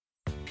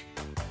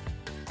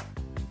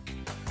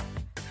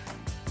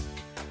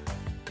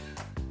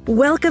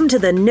Welcome to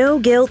the No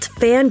Guilt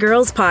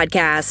Fangirls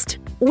podcast,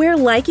 where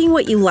liking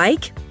what you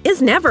like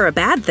is never a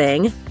bad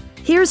thing.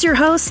 Here's your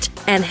host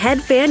and head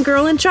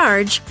fangirl in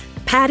charge,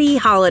 Patty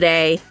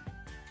Holiday.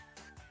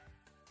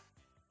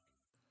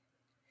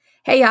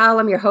 Hey y'all,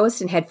 I'm your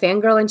host and head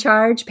fangirl in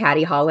charge,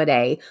 Patty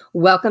Holiday.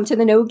 Welcome to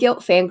the No Guilt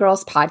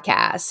Fangirls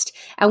podcast.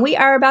 And we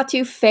are about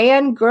to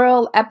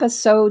fangirl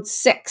episode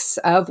 6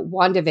 of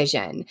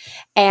WandaVision.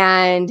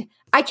 And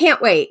I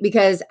can't wait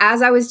because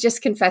as I was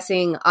just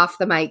confessing off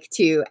the mic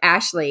to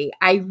Ashley,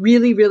 I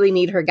really, really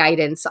need her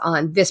guidance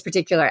on this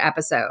particular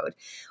episode.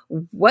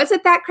 Was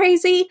it that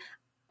crazy?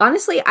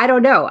 Honestly, I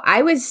don't know.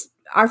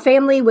 Our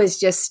family was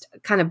just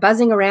kind of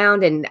buzzing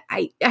around and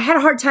I had a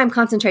hard time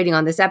concentrating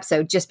on this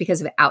episode just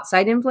because of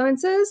outside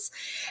influences.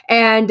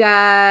 And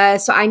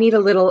so I need a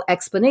little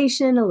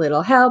explanation, a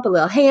little help, a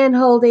little hand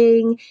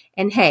holding.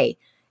 And hey,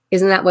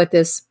 isn't that what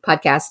this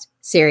podcast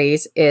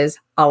series is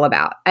all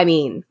about? I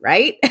mean,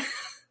 right?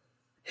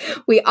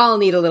 We all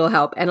need a little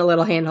help and a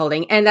little hand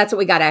holding. And that's what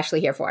we got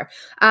Ashley here for.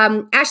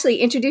 Ashley,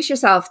 introduce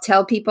yourself.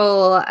 Tell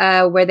people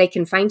where they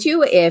can find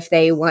you if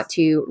they want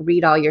to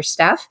read all your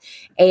stuff.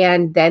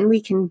 And then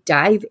we can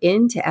dive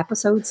into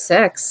episode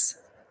 6.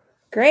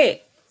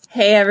 Great.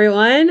 Hey,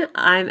 everyone.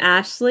 I'm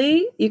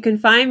Ashley. You can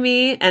find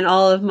me and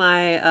all of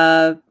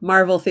my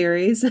Marvel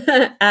theories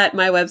at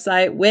my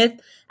website with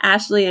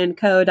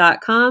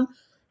ashleyandco.com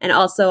and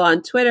also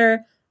on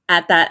Twitter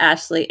at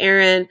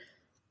 @AshleyAaron.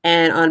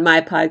 And on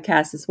my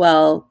podcast as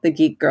well, The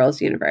Geek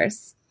Girls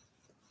Universe.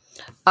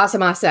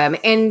 Awesome.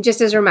 And just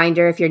as a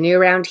reminder, if you're new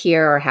around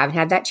here or haven't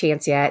had that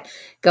chance yet,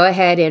 go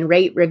ahead and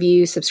rate,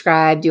 review,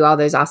 subscribe, do all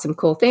those awesome,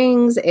 cool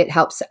things. It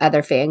helps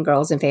other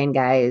fangirls and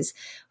fanguys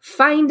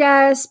find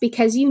us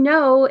because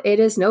it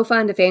is no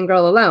fun to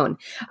fangirl alone.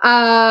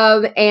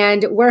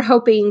 And we're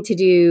hoping to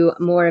do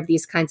more of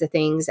these kinds of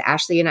things.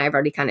 Ashley and I have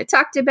already kind of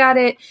talked about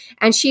it,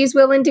 and she's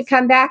willing to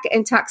come back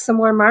and talk some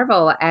more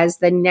Marvel as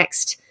the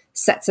next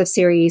sets of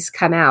series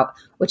come out,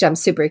 which I'm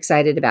super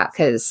excited about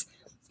because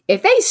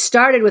if they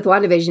started with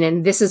WandaVision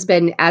and this has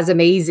been as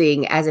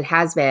amazing as it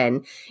has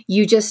been,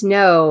 you just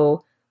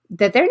know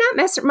that they're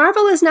not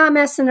Marvel is not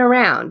messing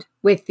around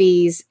with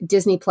these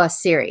Disney Plus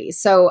series.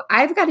 So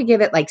I've got to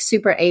give it like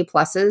super A+,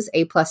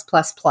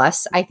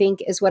 I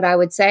think is what I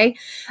would say,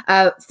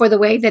 for the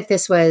way that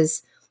this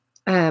was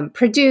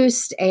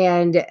produced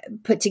and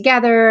put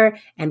together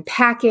and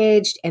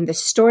packaged, and the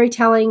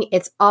storytelling,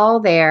 it's all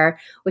there,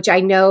 which I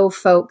know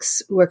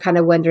folks were kind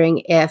of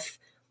wondering if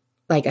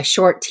like a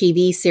short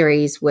TV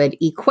series would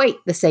equate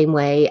the same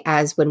way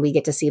as when we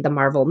get to see the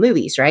Marvel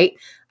movies, right?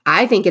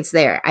 I think it's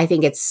there. I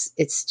think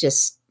it's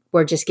just,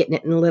 we're just getting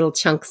it in little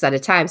chunks at a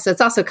time. So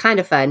it's also kind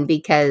of fun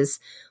because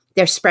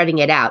they're spreading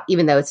it out,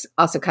 even though it's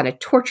also kind of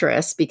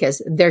torturous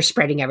because they're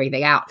spreading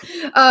everything out.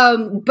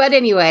 But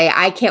anyway,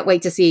 I can't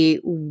wait to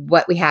see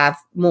what we have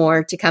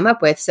more to come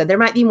up with. So there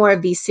might be more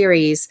of these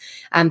series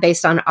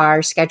based on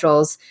our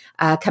schedules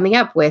coming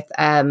up with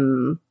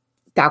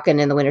Falcon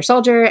and the Winter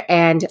Soldier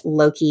and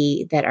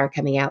Loki that are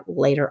coming out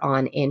later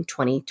on in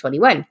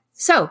 2021.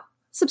 So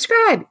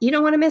subscribe. You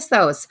don't want to miss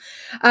those.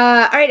 All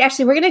right,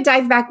 Ashley, we're going to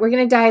dive back. We're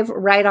going to dive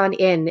right on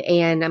in,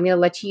 and I'm going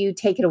to let you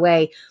take it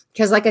away.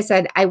 Because like I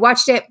said, I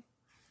watched it,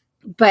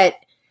 but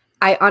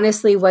I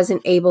honestly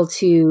wasn't able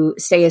to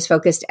stay as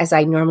focused as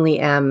I normally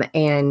am.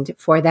 And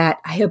for that,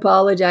 I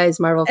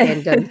apologize, Marvel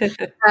fandom.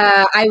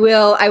 I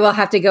will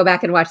have to go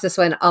back and watch this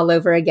one all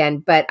over again.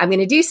 But I'm going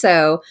to do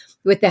so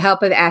with the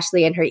help of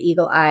Ashley and her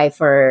eagle eye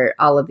for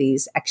all of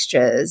these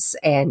extras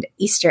and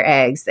Easter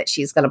eggs that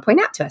she's going to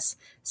point out to us.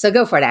 So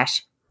go for it,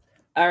 Ash.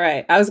 All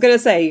right. I was going to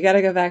say, you got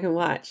to go back and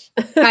watch.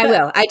 I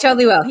will. I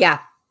totally will. Yeah.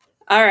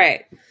 All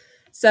right.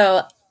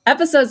 So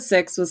episode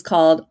 6 was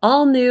called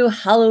All New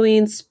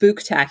Halloween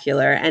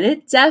Spooktacular, and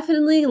it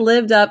definitely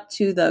lived up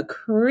to the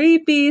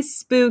creepy,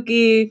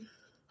 spooky,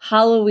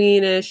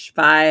 Halloweenish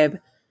vibe.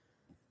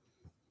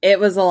 It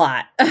was a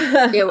lot.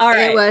 It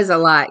was a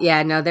lot.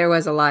 Yeah, no, there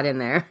was a lot in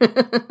there.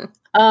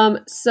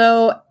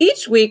 So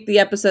each week the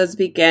episodes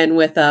begin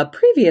with a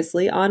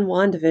previously on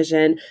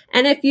WandaVision,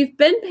 and if you've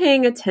been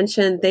paying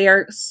attention, they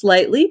are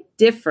slightly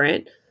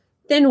different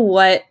than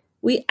what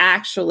we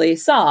actually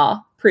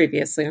saw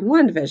previously on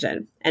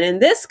WandaVision. And in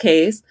this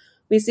case,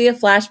 we see a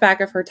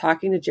flashback of her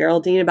talking to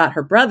Geraldine about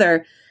her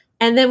brother,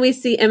 and then we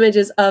see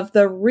images of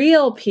the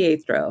real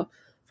Pietro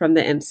from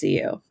the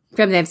MCU.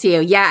 From the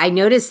MCU. Yeah, I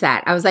noticed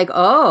that. I was like,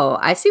 oh,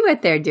 I see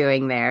what they're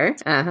doing there.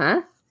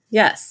 Uh-huh.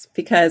 Yes,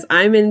 because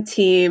I'm in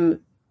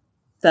team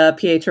the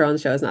Pietro on the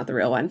show is not the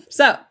real one.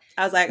 So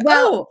I was like,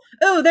 oh,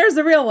 there's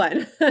the real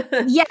one.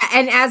 Yeah,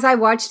 and as I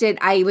watched it,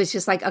 I was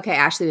just like, okay,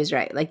 Ashley was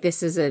right. Like,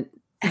 this isn't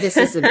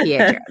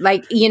Pietro.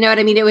 Like, you know what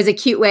I mean? It was a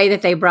cute way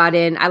that they brought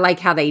in. I like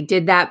how they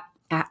did that.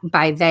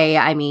 By they,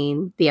 I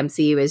mean the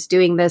MCU is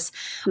doing this,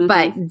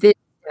 but this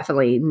is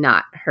definitely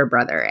not her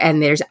brother.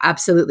 And there's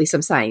absolutely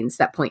some signs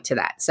that point to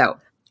that. So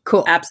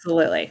cool.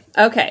 Absolutely.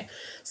 Okay.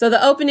 So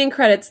the opening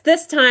credits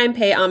this time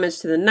pay homage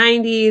to the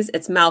 90s.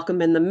 It's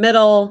Malcolm in the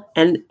Middle.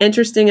 And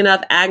interesting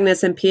enough,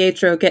 Agnes and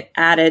Pietro get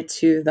added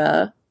to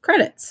the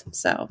credits.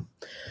 So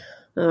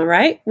All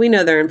right. We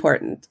know they're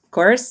important, of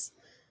course.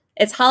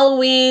 It's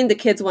Halloween. The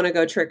kids want to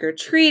go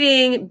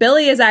trick-or-treating.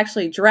 Billy is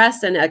actually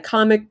dressed in a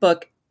comic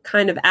book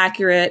kind of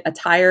accurate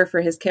attire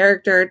for his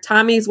character.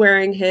 Tommy's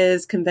wearing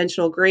his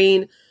conventional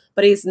green,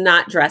 but he's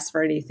not dressed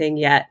for anything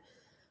yet.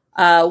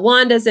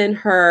 Wanda's in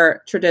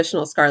her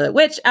traditional Scarlet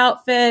Witch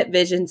outfit.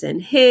 Vision's in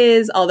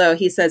his, although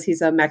he says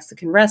he's a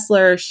Mexican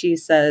wrestler. She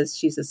says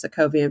she's a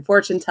Sokovian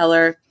fortune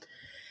teller.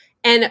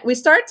 And we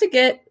start to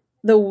get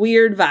the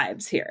weird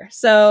vibes here.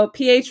 So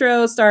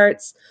Pietro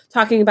starts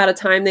talking about a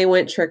time they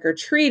went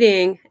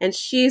trick-or-treating, and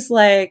she's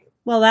like,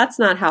 well, that's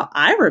not how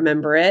I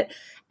remember it.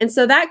 And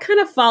so that kind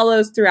of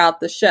follows throughout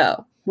the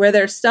show, where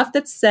there's stuff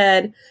that's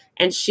said,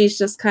 and she's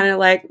just kind of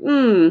like,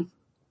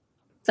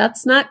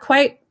 that's not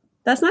quite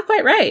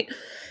right.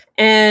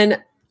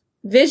 And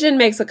Vision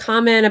makes a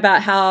comment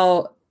about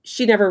how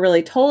she never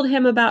really told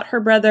him about her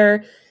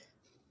brother,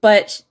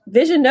 but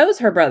Vision knows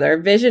her brother.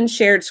 Vision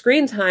shared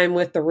screen time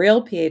with the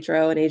real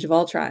Pietro in Age of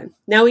Ultron.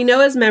 Now we know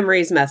his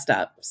memory's messed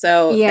up.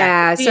 So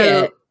yeah,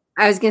 so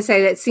I was going to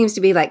say that seems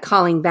to be like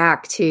calling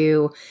back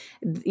to,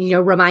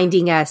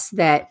 reminding us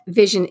that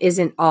Vision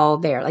isn't all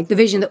there. Like the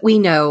Vision that we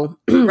know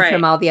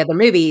from all the other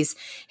movies,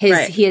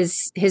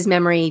 his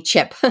memory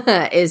chip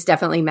is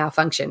definitely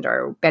malfunctioned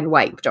or been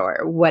wiped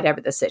or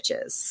whatever the sitch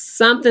is.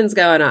 Something's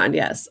going on,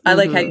 yes. I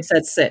like how you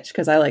said sitch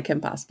because I like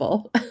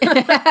Impossible.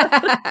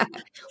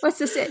 What's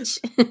the sitch?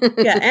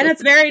 Yeah, and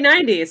it's very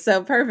 90s,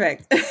 so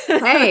perfect.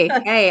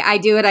 hey, I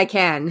do what I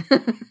can.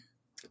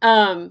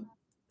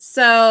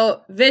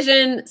 So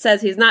Vision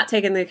says he's not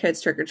taking the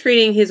kids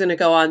trick-or-treating. He's going to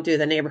go on do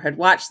the neighborhood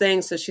watch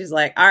thing. So she's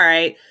like, all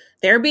right,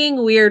 they're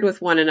being weird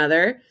with one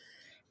another.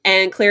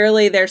 And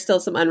clearly there's still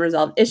some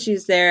unresolved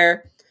issues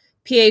there.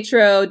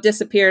 Pietro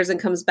disappears and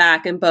comes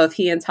back, and both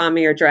he and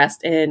Tommy are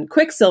dressed in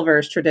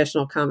Quicksilver's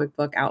traditional comic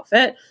book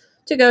outfit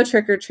to go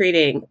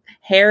trick-or-treating,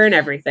 hair and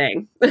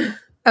everything.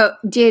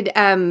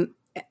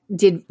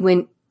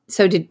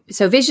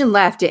 So Vision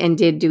left, and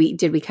did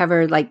we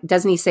cover, like,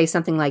 doesn't he say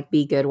something like,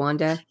 be good,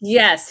 Wanda?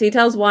 Yes, he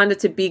tells Wanda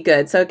to be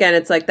good. So again,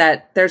 it's like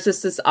that, there's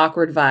just this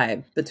awkward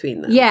vibe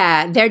between them.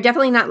 Yeah, they're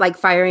definitely not like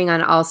firing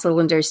on all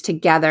cylinders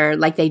together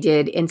like they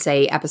did in,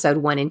 say, episode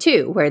 1 and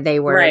 2, where they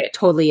were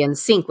totally in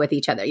sync with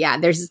each other. Yeah,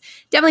 there's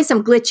definitely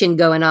some glitching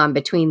going on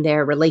between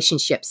their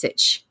relationship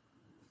sitch.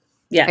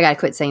 Yeah. I got to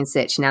quit saying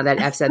sitch now that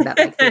I've said that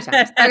like 3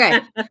 times. Okay.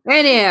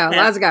 Anyhow,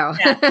 let's go.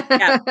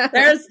 Yeah.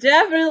 There's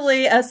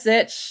definitely a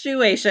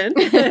situation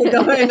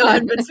going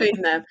on between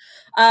them.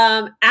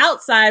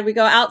 We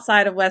go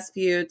outside of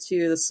Westview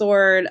to the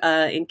Sword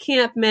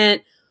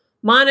encampment.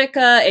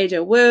 Monica,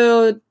 Agent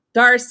Wu,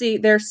 Darcy,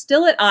 they're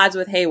still at odds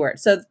with Hayward.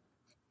 So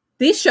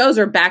these shows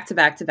are back to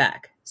back to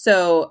back.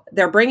 So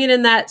they're bringing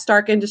in that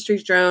Stark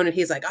Industries drone, and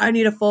he's like, I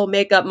need a full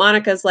makeup.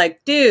 Monica's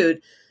like, dude,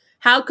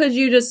 how could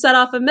you just set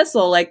off a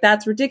missile? Like,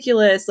 that's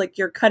ridiculous. Like,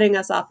 you're cutting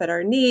us off at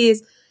our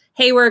knees.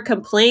 Hayward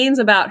complains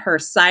about her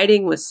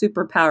siding with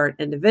superpowered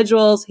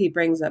individuals. He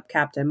brings up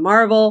Captain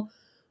Marvel.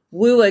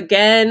 Wu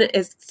again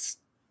is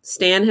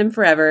stand him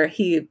forever.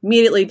 He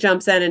immediately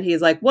jumps in and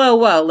he's like,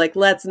 whoa, like,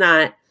 let's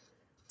not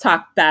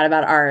talk bad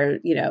about our,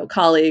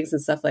 colleagues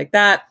and stuff like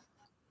that.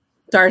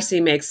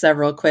 Darcy makes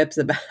several quips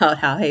about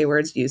how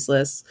Hayward's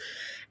useless,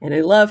 and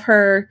I love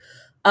her.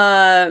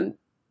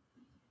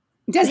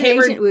 Does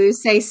Agent Wu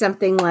say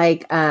something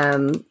like,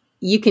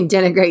 you can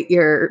denigrate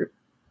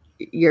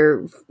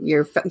your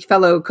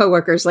fellow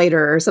coworkers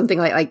later or something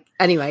like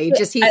anyway,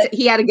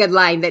 he had a good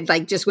line that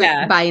like just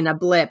went by in a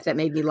blip that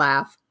made me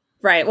laugh.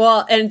 Right.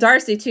 Well, and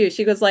Darcy too,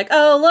 she goes like,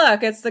 oh,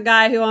 look, it's the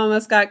guy who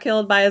almost got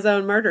killed by his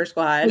own murder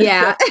squad.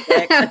 Yeah.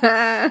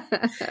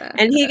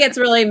 And he gets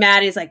really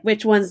mad. He's like,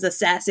 which one's the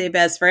sassy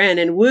best friend?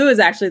 And Wu is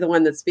actually the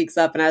one that speaks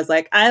up. And I was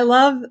like, I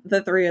love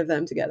the 3 of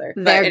them together.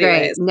 They're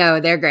great.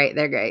 No, they're great.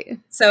 They're great.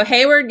 So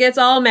Hayward gets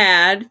all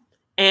mad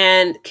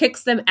and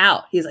kicks them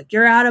out. He's like,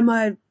 you're out of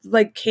my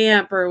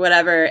camp or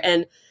whatever.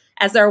 And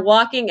as they're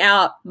walking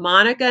out,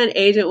 Monica and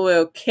Agent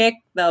Wu kick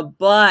the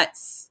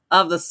butts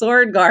of the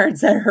sword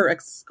guards that are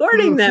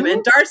escorting them.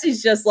 And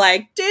Darcy's just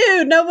like,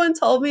 dude, no one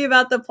told me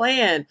about the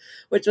plan,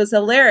 which was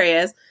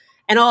hilarious.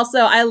 And also,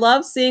 I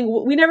love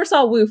seeing, we never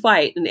saw Wu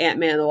fight in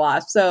Ant-Man and the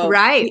Wasp. So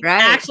we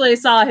actually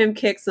saw him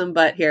kick some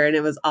butt here, and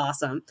it was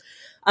awesome.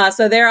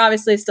 So they're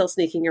obviously still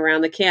sneaking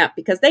around the camp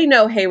because they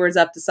know Hayward's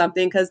up to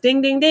something because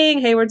ding, ding, ding,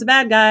 Hayward's a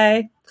bad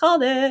guy.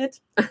 Called it.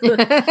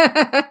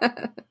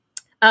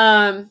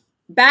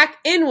 Back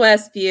in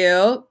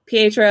Westview,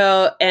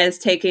 Pietro is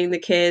taking the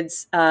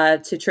kids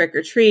to trick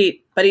or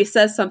treat, but he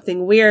says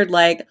something weird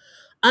like,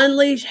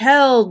 unleash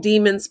hell,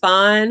 demon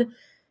spawn.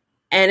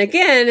 And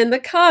again, in the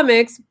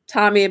comics,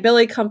 Tommy and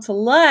Billy come to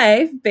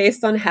life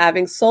based on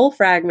having soul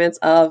fragments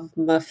of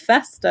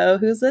Mephisto,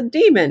 who's a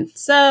demon.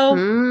 So,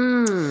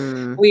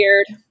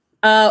 weird.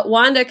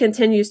 Wanda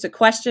continues to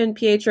question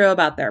Pietro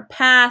about their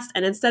past,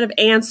 and instead of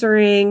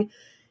answering,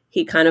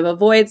 he kind of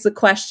avoids the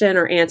question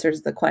or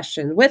answers the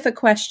question with a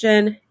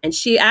question. And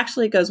she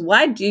actually goes,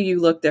 why do you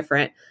look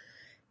different?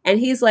 And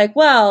he's like,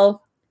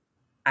 well,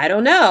 I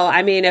don't know.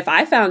 I mean, if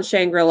I found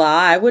Shangri-La,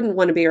 I wouldn't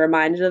want to be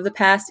reminded of the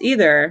past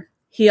either.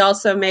 He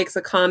also makes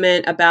a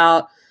comment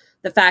about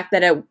the fact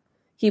that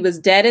he was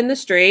dead in the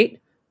street.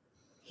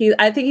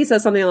 I think he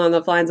says something along the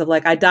lines of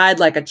like, I died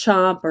like a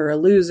chump or a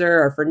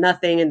loser or for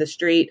nothing in the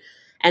street.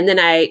 And then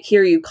I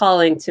hear you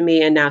calling to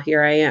me and now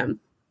here I am.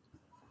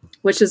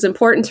 Which is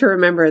important to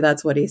remember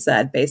that's what he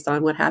said based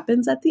on what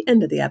happens at the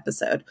end of the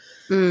episode.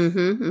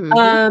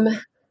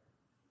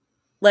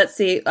 Let's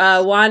see.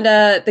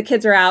 Wanda, the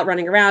kids are out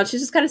running around.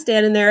 She's just kind of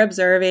standing there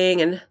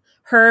observing. And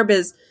Herb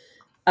is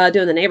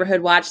doing the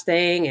neighborhood watch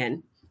thing.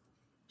 And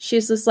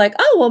she's just like,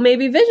 oh, well,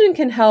 maybe Vision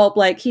can help,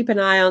 like, keep an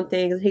eye on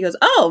things. And he goes,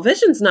 oh,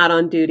 Vision's not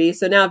on duty.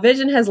 So now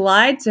Vision has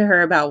lied to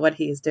her about what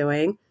he's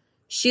doing.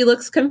 She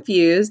looks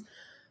confused.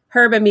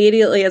 Herb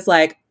immediately is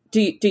like,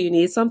 do you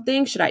need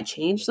something? Should I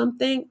change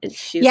something? And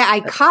she's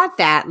I caught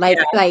that.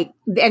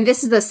 And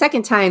this is the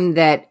second time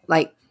that,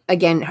 like,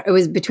 again, it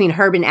was between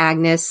Herb and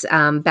Agnes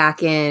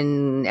back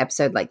in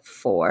episode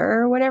 4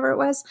 or whatever it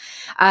was.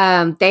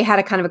 They had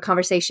a kind of a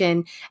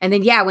conversation. And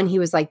then, when he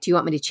was like, do you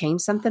want me to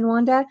change something,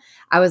 Wanda?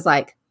 I was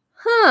like,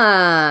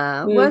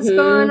 what's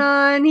going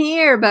on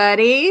here,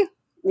 buddy?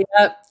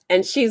 Yep.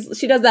 And she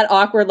does that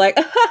awkward, like,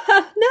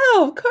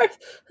 no, of course.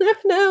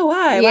 No,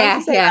 why?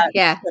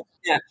 Yeah.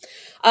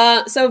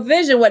 So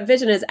what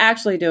Vision is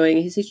actually doing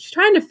is he's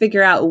trying to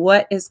figure out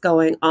what is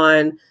going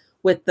on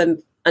with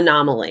the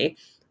anomaly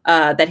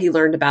that he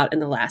learned about in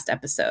the last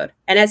episode.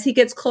 And as he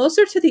gets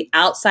closer to the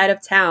outside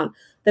of town,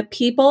 the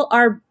people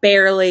are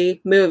barely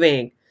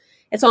moving.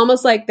 It's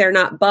almost like they're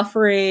not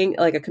buffering,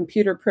 like a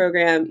computer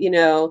program,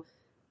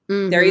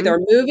 They're either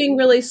moving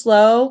really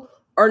slow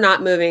or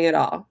not moving at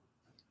all.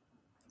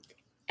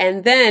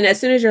 And then as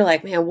soon as you're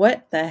like, man,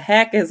 what the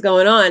heck is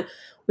going on?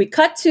 We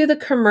cut to the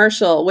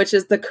commercial, which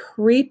is the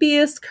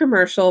creepiest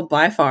commercial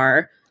by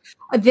far.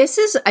 This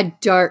is a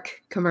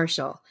dark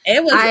commercial.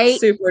 It was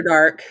super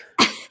dark.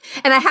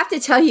 And I have to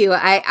tell you,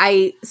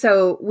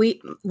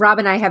 Rob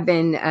and I have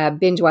been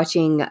binge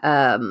watching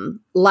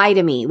Lie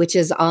to Me, which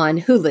is on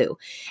Hulu.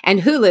 And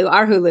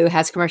our Hulu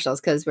has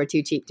commercials because we're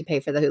too cheap to pay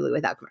for the Hulu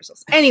without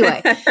commercials.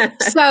 Anyway,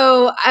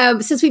 so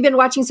since we've been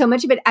watching so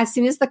much of it, as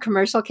soon as the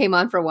commercial came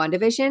on for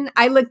WandaVision,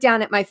 I looked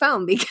down at my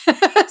phone because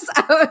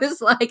I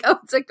was like, oh,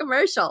 it's a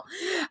commercial.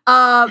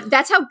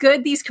 That's how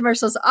good these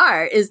commercials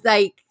are, is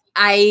like,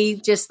 I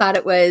just thought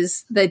it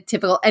was the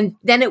typical, and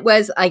then it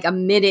was like a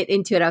minute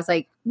into it, I was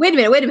like, wait a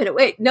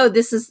minute. No,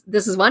 this is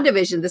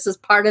WandaVision. This is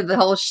part of the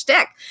whole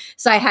shtick.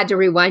 So I had to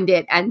rewind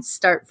it and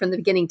start from the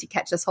beginning to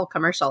catch this whole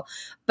commercial.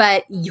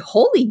 But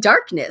holy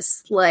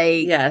darkness,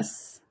 like,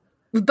 yes.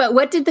 But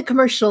what did the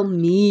commercial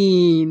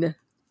mean?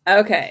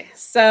 Okay,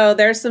 so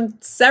there's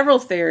several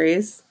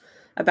theories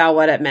about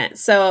what it meant.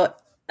 So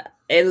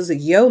it was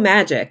Yo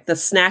Magic, the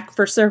snack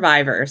for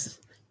survivors.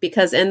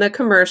 Because in the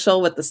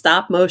commercial with the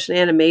stop motion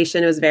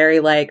animation, it was very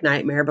like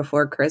Nightmare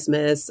Before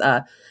Christmas,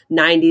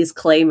 90s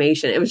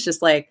claymation. It was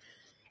just like,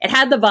 it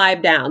had the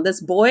vibe down.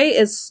 This boy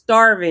is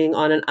starving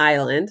on an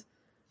island.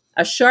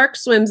 A shark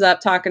swims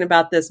up talking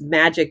about this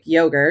magic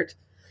yogurt.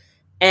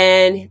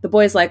 And the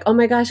boy's like, oh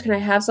my gosh, can I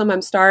have some?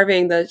 I'm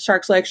starving. The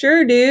shark's like,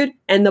 sure, dude.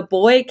 And the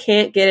boy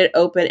can't get it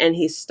open and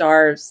he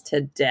starves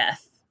to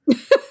death.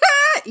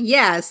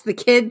 Yes, the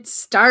kid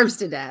starves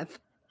to death.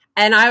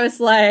 And I was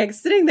like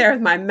sitting there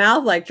with my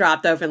mouth like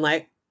dropped open,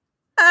 like,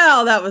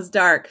 oh, that was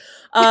dark.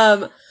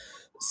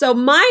 So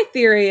my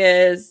theory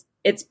is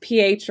it's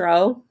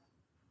Pietro,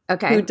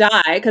 who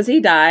died, because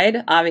he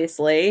died,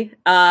 obviously.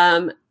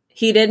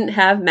 He didn't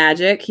have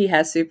magic. He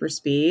has super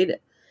speed.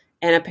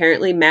 And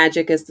apparently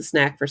magic is the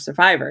snack for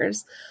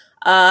survivors.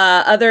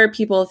 Other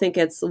people think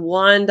it's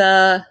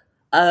Wanda,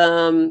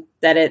 that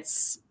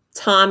it's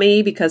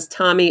Tommy, because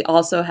Tommy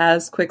also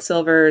has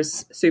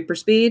Quicksilver's super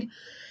speed.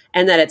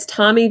 And that it's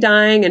Tommy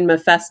dying and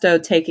Mephisto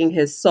taking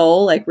his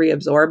soul, like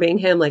reabsorbing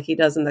him like he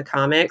does in the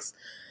comics.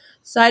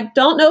 So I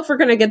don't know if we're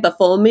going to get the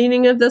full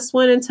meaning of this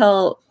one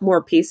until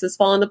more pieces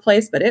fall into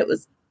place, but it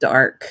was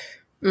dark.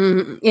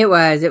 Mm-hmm. It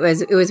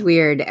was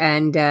weird.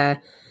 And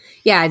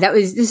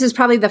this is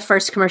probably the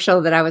first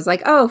commercial that I was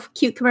like, oh,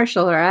 cute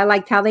commercial, or I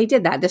liked how they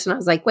did that. This one I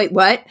was like, wait,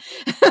 what?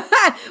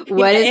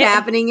 What is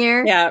happening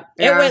here? Yeah,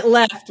 it went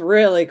left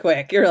really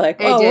quick. You're like,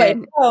 oh, wait,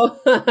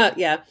 oh,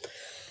 yeah.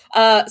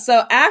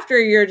 So after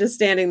you're just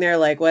standing there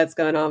like, what's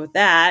going on with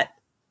that?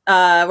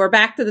 We're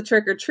back to the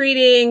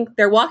trick-or-treating.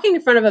 They're walking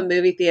in front of a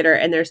movie theater,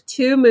 and there's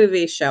two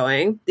movies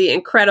showing. The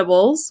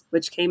Incredibles,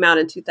 which came out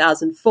in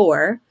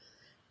 2004,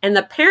 and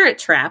The Parent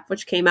Trap,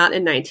 which came out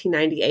in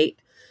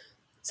 1998.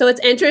 So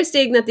it's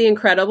interesting that The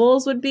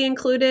Incredibles would be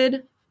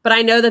included, but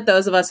I know that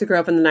those of us who grew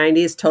up in the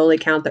 90s totally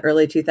count the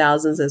early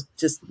 2000s as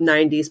just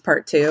 90s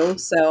part two.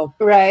 So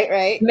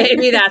right.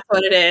 Maybe that's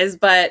what it is.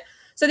 But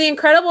so The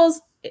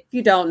Incredibles, if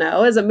you don't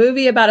know, is a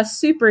movie about a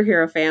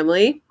superhero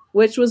family,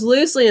 which was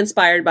loosely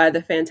inspired by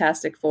the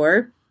Fantastic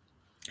Four.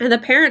 And The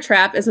Parent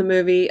Trap is a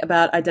movie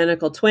about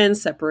identical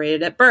twins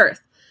separated at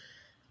birth.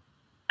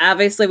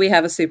 Obviously, we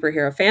have a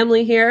superhero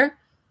family here.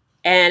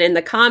 And in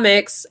the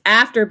comics,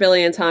 after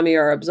Billy and Tommy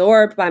are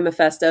absorbed by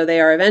Mephisto,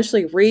 they are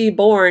eventually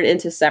reborn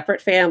into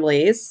separate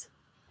families.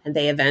 And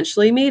they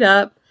eventually meet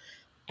up.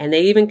 And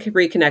they even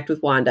reconnect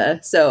with Wanda.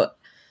 So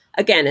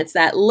again, it's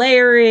that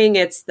layering,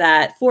 it's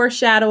that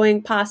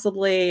foreshadowing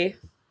possibly,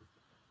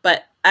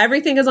 but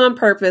everything is on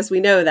purpose. We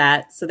know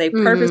that. So they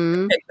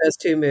purposely picked those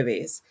two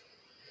movies.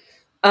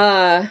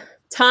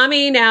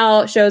 Tommy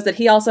now shows that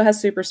he also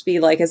has super speed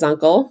like his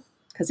uncle,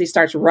 because he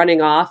starts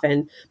running off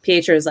and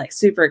Pietro is like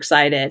super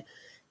excited.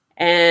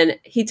 And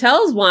he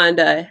tells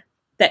Wanda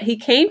that he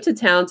came to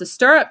town to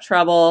stir up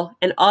trouble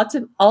and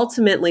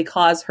ultimately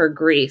cause her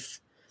grief.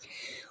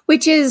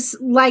 Which is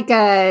like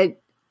a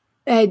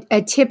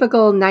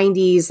typical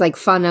 90s like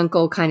fun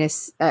uncle kind of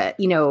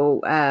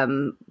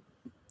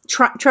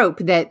trope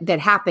that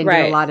happened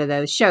in a lot of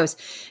those shows.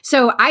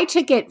 So I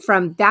took it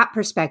from that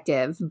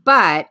perspective,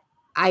 but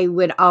I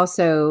would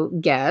also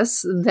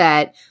guess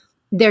that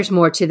there's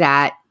more to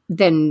that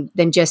than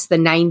just the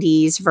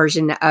 90s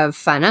version of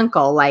fun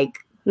uncle. Like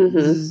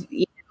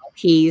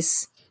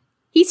he's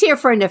here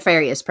for a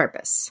nefarious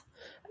purpose.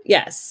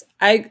 Yes.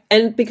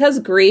 And because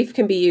grief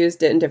can be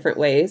used in different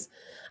ways,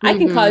 I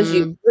can cause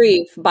you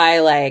grief by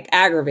like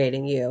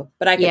aggravating you,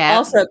 but I can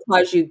also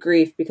cause you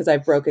grief because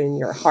I've broken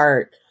your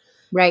heart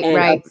and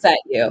upset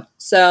you.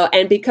 So,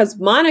 and because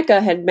Monica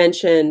had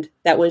mentioned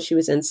that when she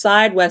was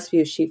inside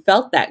Westview, she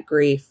felt that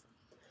grief.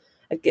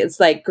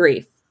 It's like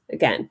grief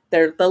again.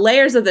 They're the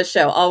layers of the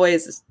show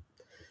always,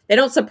 they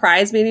don't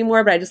surprise me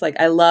anymore, but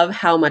I love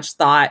how much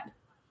thought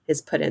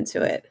is put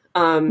into it.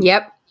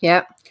 Yep.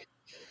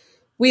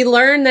 We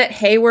learn that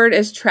Hayward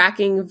is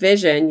tracking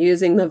Vision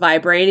using the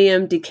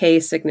vibranium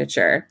decay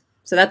signature.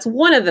 So that's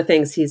one of the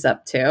things he's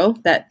up to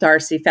that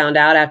Darcy found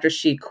out after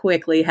she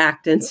quickly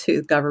hacked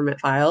into government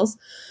files.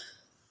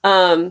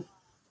 So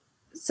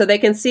they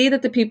can see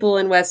that the people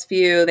in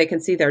Westview, they can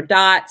see their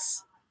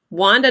dots.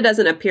 Wanda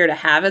doesn't appear to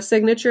have a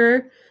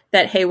signature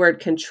that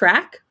Hayward can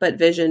track, but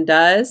Vision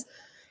does.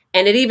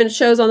 And it even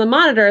shows on the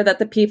monitor that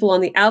the people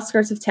on the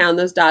outskirts of town,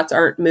 those dots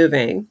aren't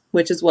moving,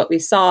 which is what we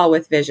saw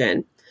with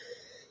Vision.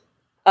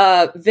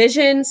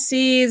 Vision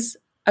sees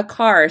a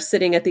car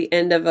sitting at the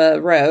end of a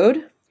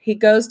road. He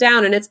goes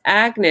down and it's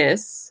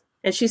Agnes,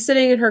 and she's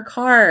sitting in her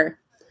car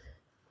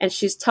and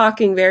she's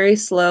talking very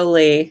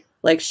slowly.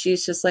 Like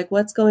she's just like,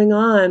 what's going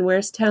on?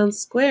 Where's town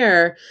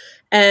square?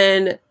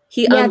 And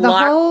he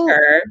unlocked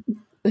her.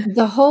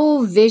 The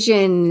whole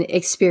Vision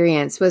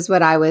experience was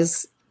what I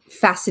was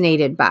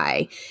fascinated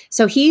by.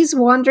 So he's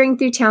wandering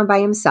through town by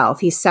himself.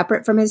 He's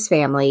separate from his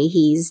family.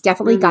 He's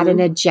definitely got an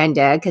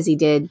agenda because he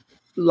did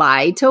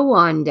lie to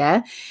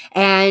Wanda,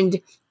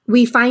 and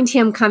we find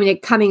him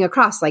coming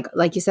across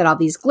like you said, all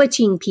these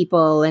glitching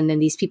people, and then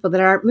these people that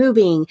aren't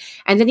moving,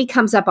 and then he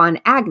comes up on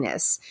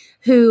Agnes,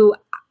 who,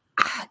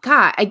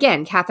 God,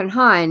 again, Catherine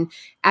Hahn,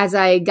 as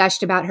I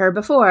gushed about her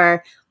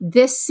before,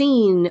 this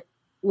scene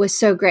was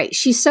so great.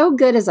 She's so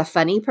good as a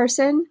funny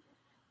person,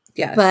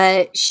 yes,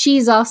 but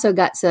she's also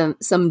got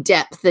some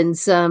depth and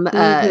some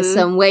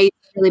ways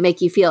to really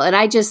make you feel. And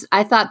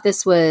I thought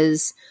this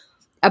was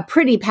a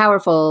pretty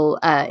powerful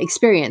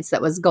experience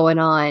that was going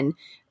on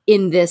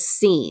in this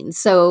scene.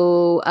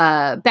 So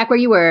back where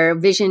you were,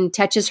 Vision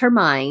touches her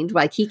mind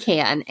like he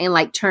can and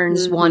like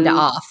turns Wanda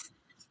off.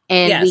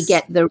 And we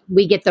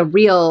get the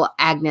real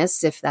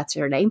Agnes, if that's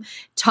her name,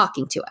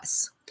 talking to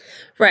us.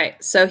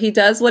 Right. So he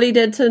does what he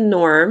did to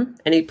Norm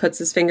and he puts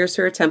his fingers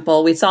to her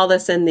temple. We saw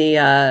this in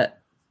the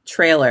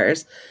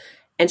trailers,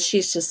 and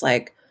she's just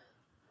like,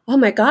 oh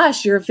my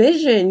gosh, you're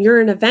Vision. You're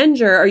an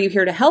Avenger. Are you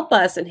here to help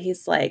us? And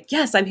he's like,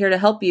 yes, I'm here to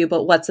help you.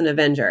 But what's an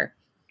Avenger?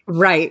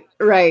 Right.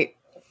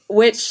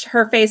 Which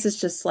her face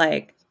is just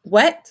like,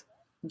 what?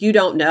 You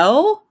don't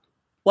know?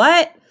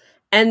 What?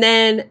 And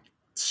then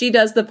she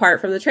does the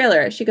part from the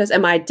trailer. She goes,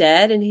 am I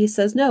dead? And he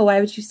says, no, why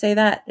would you say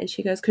that? And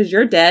she goes, because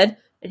you're dead.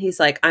 And he's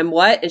like, I'm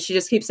what? And she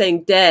just keeps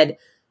saying dead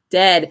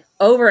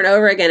over and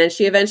over again. And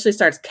she eventually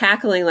starts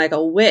cackling like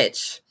a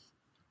witch.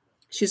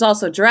 She's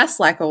also dressed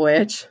like a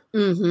witch.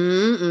 So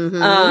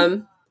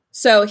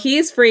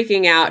he's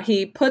freaking out.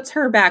 He puts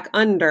her back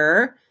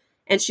under,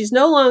 and she's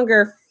no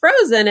longer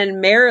frozen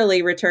and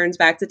merrily returns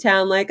back to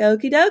town like,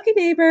 okie dokie,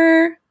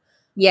 neighbor.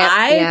 Yeah.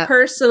 I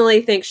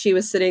personally think she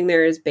was sitting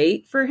there as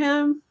bait for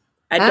him.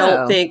 I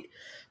don't think,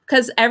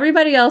 because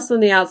everybody else on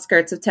the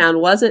outskirts of town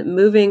wasn't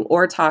moving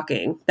or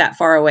talking that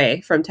far away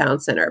from town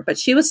center, but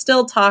she was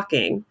still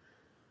talking.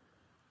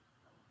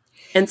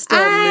 And still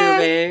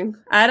moving.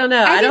 I don't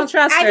know. I don't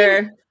trust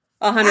her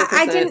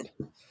 100%.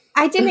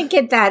 I didn't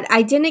get that.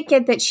 I didn't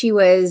get that she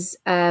was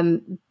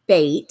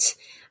bait.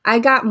 I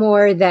got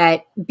more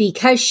that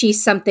because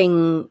she's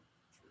something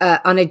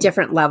on a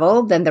different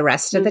level than the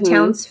rest of the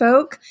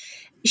townsfolk,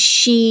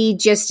 she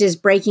just is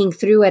breaking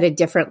through at a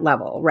different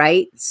level,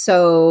 right?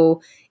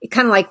 So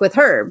kind of like with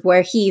Herb,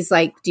 where he's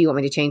like, do you want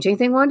me to change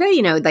anything, Wanda?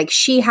 You know, like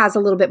she has a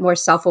little bit more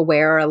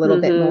self-aware, a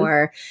little bit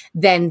more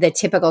than the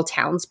typical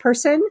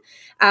townsperson.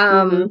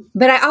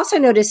 But I also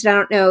noticed, I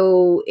don't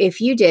know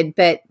if you did,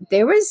 but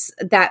there was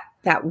that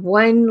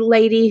one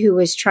lady who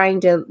was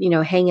trying to,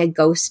 hang a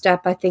ghost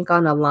up, I think,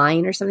 on a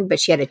line or something, but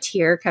she had a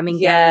tear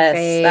coming down her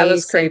face. Yes, that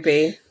was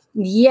creepy.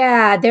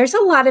 Yeah, there's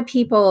a lot of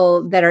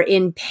people that are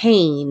in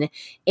pain,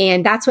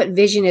 and that's what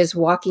Vision is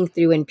walking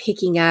through and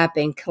picking up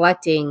and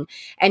collecting.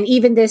 And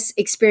even this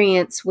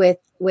experience with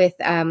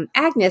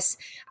Agnes,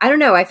 I don't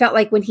know. I felt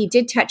like when he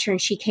did touch her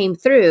and she came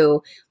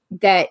through,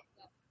 that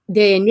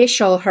the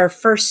initial her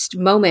first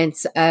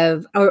moments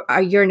of, "Oh,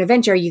 you're an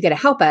Avenger, are you going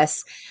to help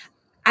us?"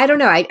 I don't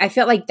know. I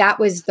felt like that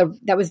was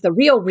the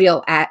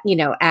real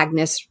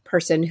Agnes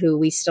person who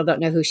we still don't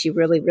know who she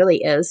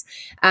really is.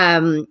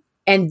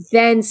 And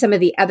then some of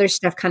the other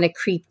stuff kind of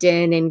creeped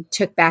in and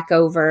took back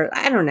over.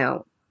 I don't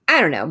know,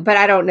 but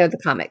I don't know the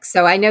comics,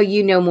 so I know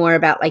you know more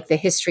about like the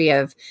history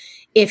of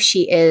if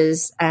she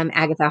is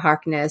Agatha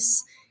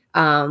Harkness.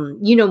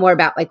 You know more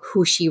about like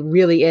who she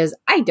really is.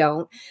 I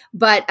don't,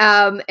 but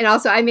and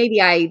also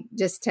I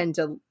just tend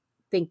to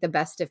think the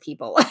best of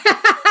people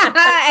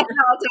at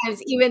all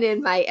times, even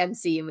in my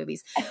MCU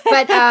movies.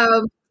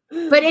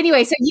 But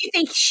anyway, so you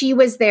think she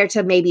was there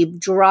to maybe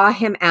draw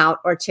him out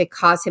or to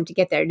cause him to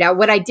get there. Now,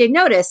 what I did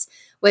notice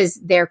was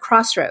their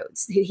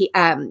crossroads.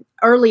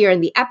 Earlier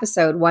in the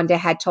episode, Wanda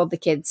had told the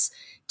kids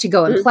to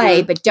go and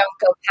play, but don't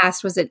go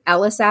past, was it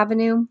Ellis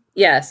Avenue?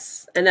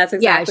 Yes. And that's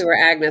exactly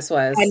where Agnes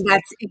was. And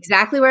that's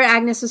exactly where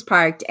Agnes was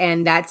parked.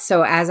 And that's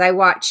so as I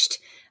watched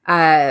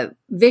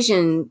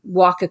Vision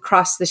walk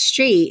across the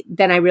street,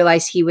 then I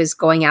realized he was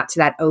going out to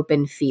that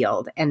open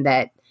field and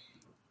that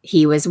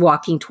he was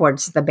walking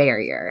towards the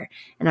barrier.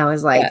 And I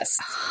was like,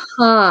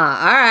 all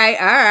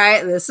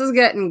right, this is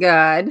getting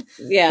good.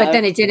 Yeah. But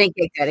then it didn't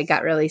get good. It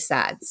got really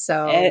sad.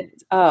 So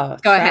go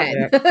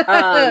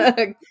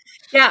ahead.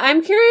 Yeah,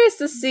 I'm curious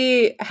to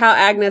see how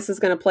Agnes is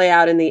going to play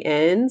out in the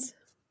end,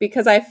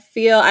 because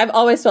I've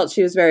always felt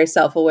she was very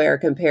self-aware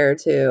compared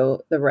to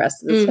the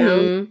rest of the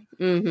town.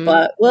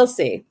 But we'll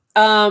see.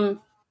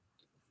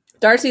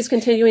 Darcy's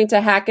continuing to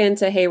hack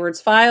into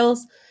Hayward's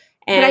files.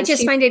 And I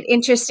just find it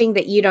interesting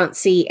that you don't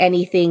see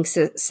anything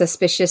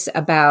suspicious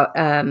about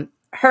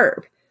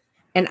Herb.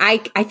 And I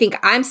think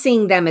I'm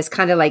seeing them as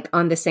kind of like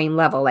on the same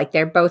level. Like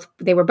they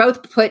were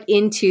both put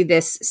into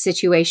this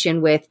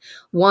situation with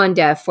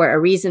Wanda for a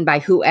reason by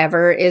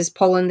whoever is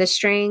pulling the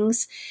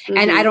strings.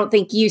 And I don't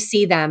think you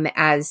see them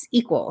as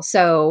equal.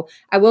 So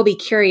I will be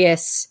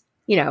curious,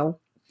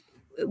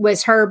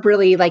 was Herb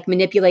really like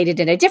manipulated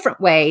in a different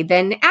way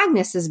than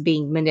Agnes is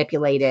being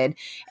manipulated?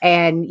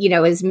 And,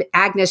 is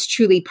Agnes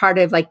truly part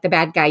of like the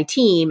bad guy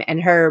team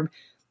and Herb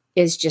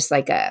is just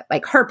like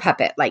her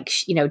puppet, like,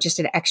 just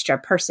an extra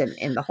person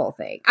in the whole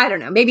thing. I don't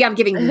know. Maybe I'm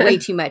giving way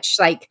too much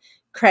like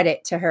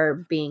credit to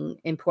her being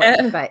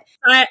important, but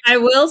I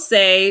will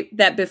say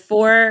that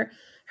before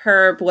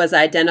Herb was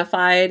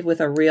identified with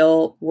a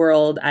real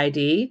world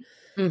ID,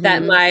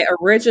 that my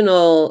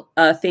original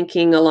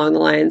thinking along the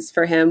lines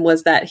for him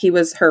was that he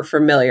was her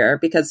familiar,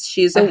 because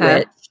she's a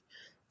witch,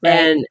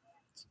 and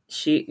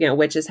she,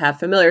 witches have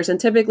familiars, and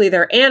typically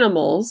they're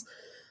animals.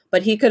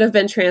 But he could have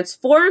been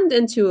transformed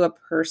into a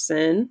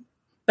person.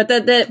 But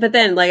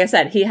then, like I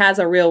said, he has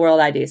a real world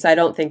ID. So I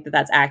don't think that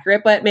that's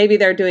accurate. But maybe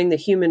they're doing the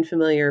human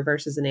familiar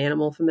versus an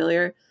animal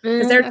familiar.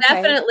 Because they're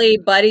definitely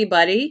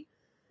buddy.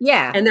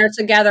 Yeah. And they're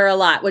together a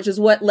lot, which is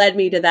what led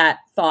me to that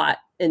thought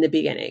in the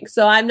beginning.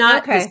 So I'm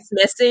not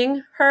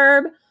dismissing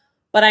Herb,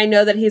 but I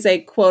know that he's a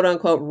quote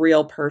unquote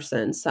real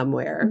person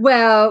somewhere.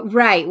 Well,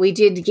 right.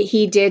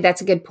 He did.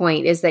 That's a good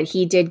point, is that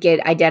he did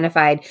get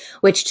identified,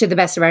 which to the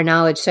best of our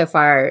knowledge so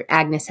far,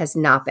 Agnes has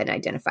not been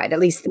identified. At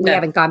least we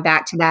haven't gone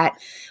back to that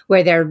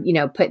where they're,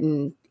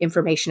 putting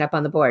information up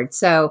on the board.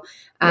 So,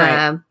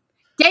 dang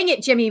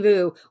it, Jimmy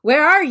Boo,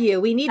 where are you?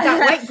 We need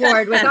that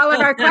whiteboard with all of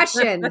our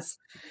questions.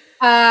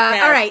 All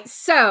right.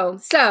 So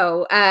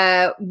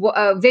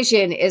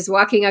Vision is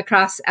walking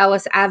across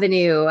Ellis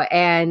Avenue,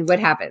 and what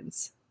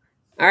happens?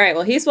 All right.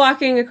 Well, he's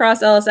walking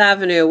across Ellis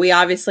Avenue. We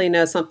obviously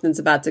know something's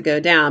about to go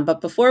down.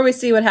 But before we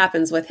see what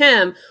happens with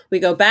him, we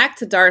go back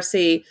to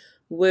Darcy,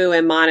 Wu,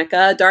 and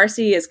Monica.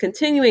 Darcy is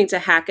continuing to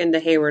hack into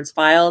Hayward's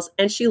files,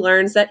 and she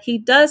learns that he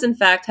does, in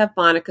fact, have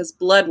Monica's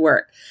blood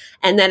work,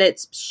 and that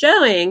it's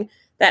showing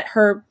that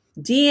her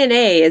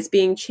DNA is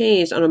being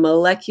changed on a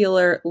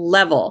molecular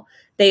level.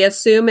 They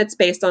assume it's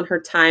based on her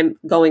time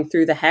going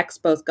through the hex,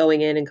 both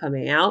going in and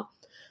coming out.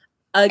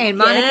 Again, and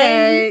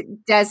Monica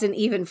doesn't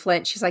even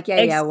flinch. She's like,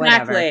 yeah,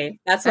 whatever.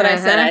 Exactly. That's what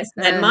I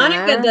said.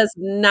 Monica does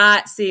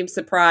not seem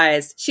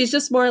surprised. She's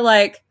just more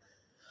like,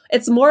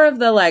 it's more of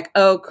the like,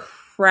 oh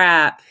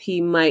crap,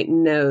 he might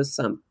know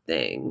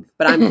something,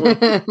 but I'm going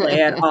to play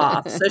it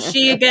off. So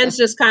she, again, is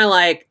just kind of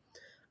like,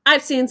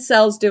 I've seen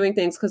cells doing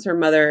things, because her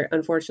mother,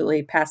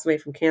 unfortunately, passed away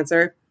from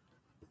cancer.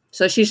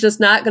 So she's just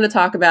not going to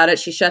talk about it.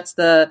 She shuts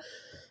the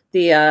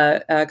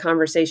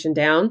conversation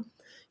down.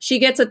 She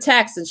gets a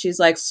text and she's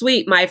like,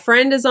 sweet, my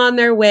friend is on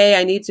their way.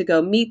 I need to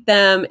go meet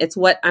them. It's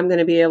what I'm going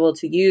to be able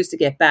to use to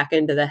get back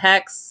into the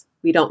hex.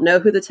 We don't know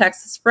who the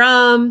text is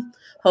from.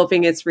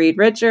 Hoping it's Reed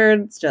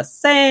Richards, just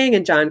saying.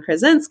 And John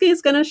Krasinski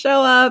is going to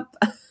show up.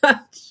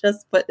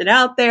 Just putting it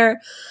out there.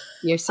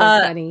 You're so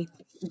funny.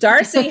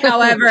 Darcy,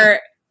 however,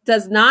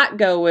 does not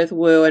go with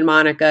Wu and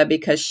Monica,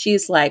 because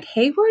she's like,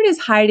 Hayward is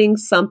hiding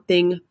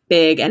something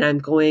big and I'm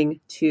going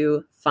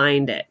to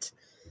find it.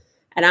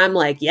 And I'm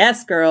like,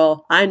 yes,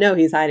 girl, I know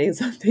he's hiding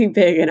something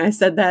big. And I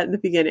said that in the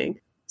beginning.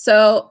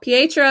 So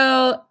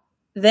Pietro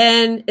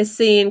then is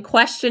seen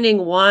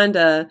questioning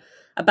Wanda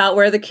about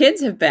where the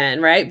kids have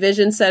been, right?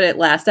 Vision said it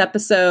last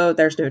episode.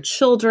 There's no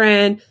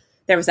children.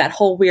 There was that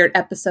whole weird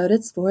episode.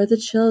 It's for the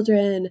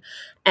children.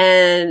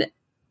 And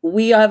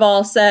we have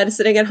all said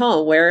sitting at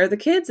home, where are the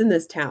kids in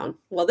this town?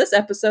 Well, this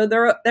episode,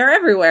 they're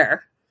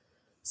everywhere.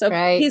 So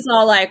he's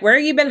all like, where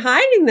have you been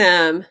hiding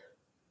them?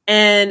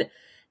 And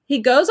he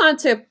goes on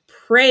to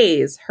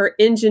praise her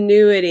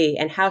ingenuity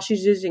and how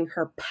she's using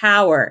her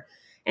power.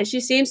 And she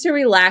seems to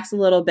relax a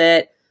little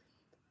bit.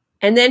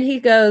 And then he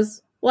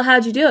goes, well,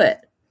 how'd you do it?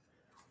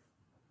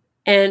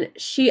 And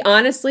she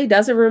honestly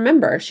doesn't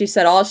remember. She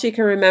said all she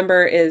can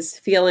remember is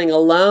feeling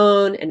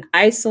alone and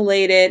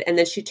isolated. And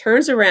then she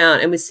turns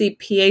around and we see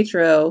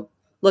Pietro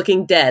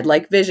looking dead,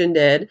 like Vision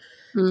did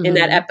in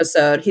that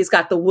episode. He's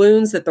got the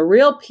wounds that the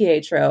real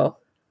Pietro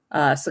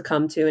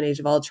succumbed to in Age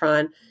of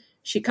Ultron.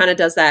 She kind of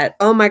does that,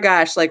 oh my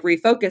gosh, like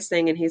refocus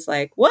thing. And he's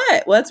like,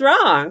 what? What's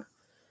wrong?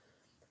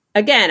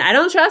 Again, I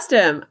don't trust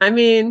him. I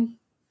mean,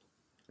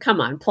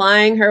 come on,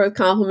 plying her with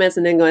compliments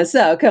and then going,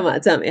 so come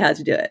on, tell me how'd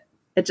you do it?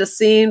 It just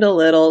seemed a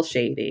little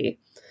shady.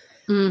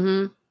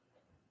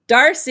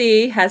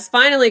 Darcy has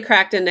finally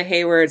cracked into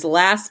Hayward's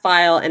last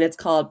file, and it's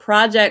called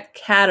Project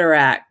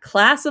Cataract,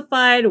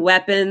 Classified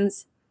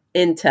Weapons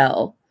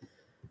Intel.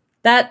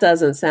 That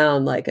doesn't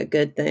sound like a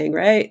good thing,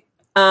 right?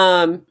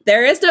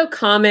 There is no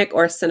comic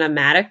or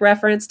cinematic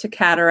reference to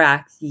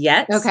cataract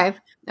yet. Okay.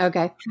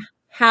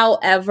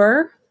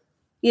 However,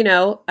 you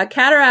know, a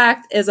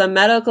cataract is a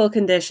medical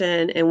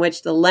condition in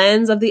which the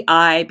lens of the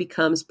eye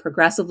becomes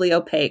progressively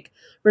opaque,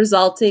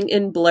 resulting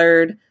in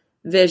blurred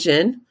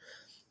vision.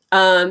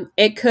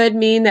 It could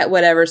mean that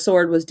whatever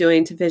Sword was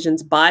doing to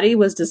Vision's body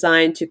was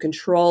designed to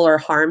control or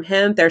harm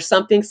him. There's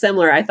something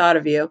similar, I thought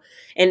of you,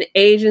 in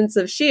Agents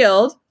of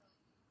S.H.I.E.L.D.,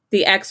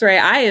 the X-ray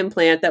eye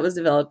implant that was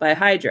developed by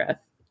Hydra.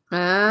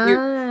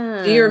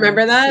 Do you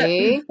remember that?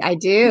 See? I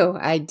do.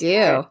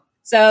 Okay.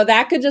 So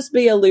that could just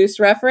be a loose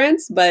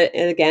reference, but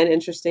again,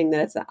 interesting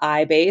that it's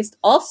eye-based.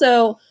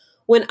 Also,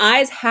 when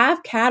eyes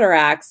have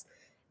cataracts,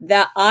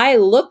 the eye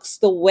looks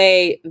the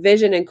way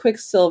Vision and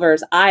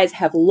Quicksilver's eyes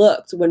have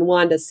looked when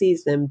Wanda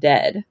sees them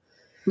dead.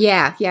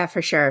 Yeah,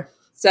 for sure.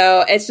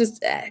 So it's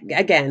just,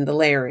 again, the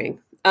layering.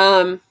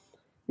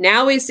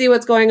 Now we see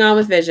what's going on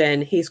with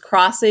Vision. He's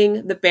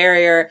crossing the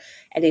barrier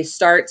and he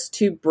starts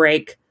to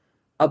break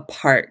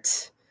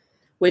apart,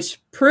 which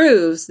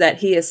proves that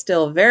he is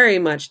still very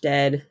much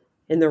dead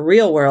in the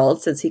real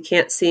world, since he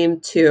can't seem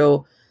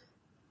to,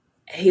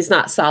 he's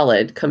not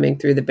solid coming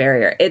through the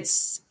barrier.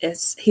 He's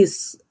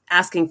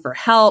asking for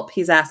help.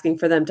 He's asking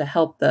for them to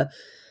help the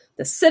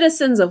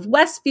citizens of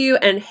Westview,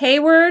 and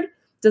Hayward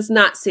does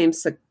not seem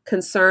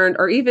concerned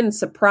or even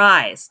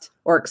surprised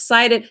or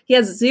excited. He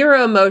has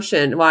zero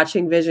emotion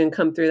watching Vision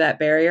come through that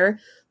barrier.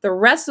 The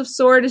rest of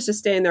Sword is just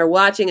staying there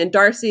watching, and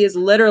Darcy is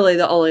literally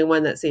the only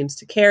one that seems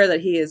to care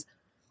that he is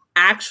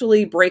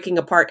actually breaking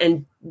apart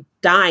and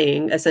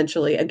dying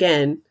essentially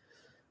again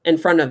in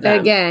front of them.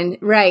 Again,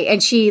 right.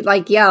 And she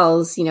like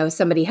yells, you know,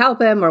 somebody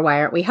help him, or why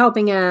aren't we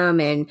helping him?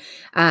 And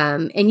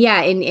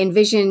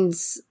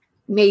Vision's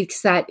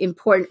makes that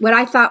important. What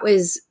I thought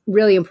was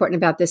really important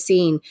about this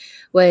scene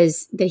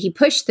was that he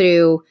pushed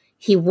through.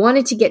 He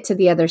wanted to get to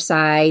the other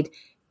side.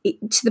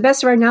 To the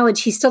best of our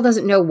knowledge, he still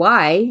doesn't know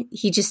why.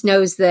 He just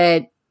knows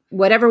that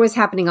whatever was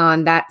happening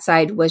on that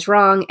side was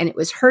wrong and it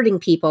was hurting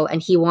people,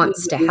 and he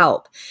wants to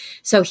help.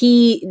 So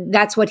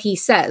that's what he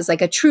says,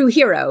 like a true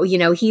hero, you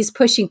know, he's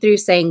pushing through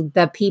saying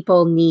the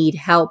people need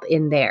help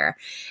in there.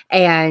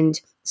 And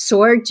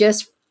Sword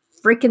just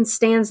freaking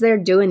stands there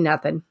doing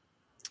nothing.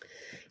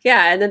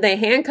 Yeah, and then they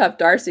handcuff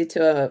Darcy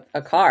to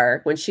a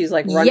car when she's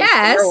like running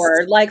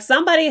forward, like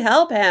somebody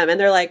help him, and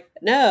they're like,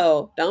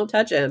 no, don't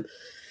touch him.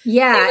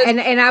 Yeah,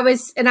 and I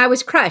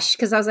was crushed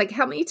because I was like,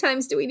 how many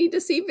times do we need to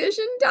see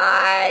Vision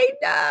die?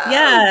 No.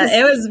 Yeah,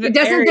 it was.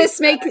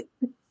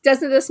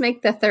 Doesn't this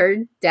make the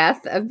third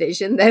death of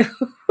Vision that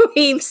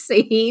we've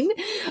seen?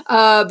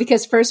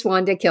 Because first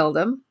Wanda killed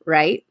him,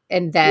 right,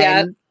 and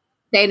then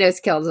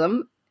Thanos kills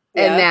him,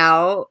 and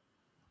now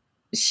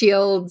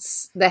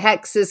S.H.I.E.L.D.'s the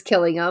Hex is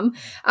killing him.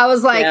 I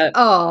was like,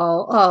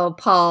 oh,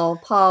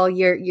 Paul,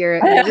 you're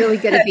really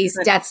good at these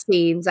death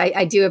scenes.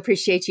 I do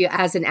appreciate you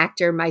as an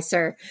actor, my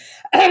sir.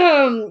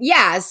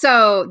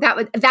 So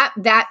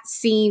that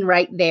scene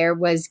right there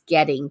was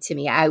getting to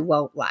me. I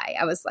won't lie.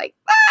 I was like,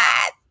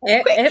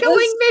 what? Quit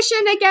killing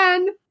Mission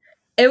again.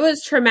 It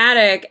was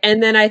traumatic.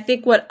 And then I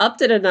think what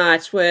upped it a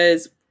notch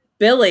was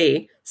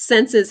Billy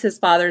senses his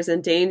father's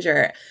in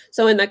danger.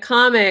 So in the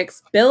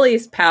comics,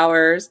 Billy's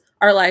powers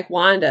are like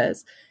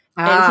Wanda's.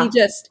 And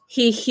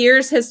he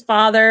hears his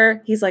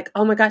father. He's like,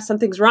 oh my gosh,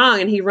 something's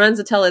wrong. And he runs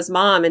to tell his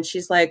mom. And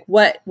she's like,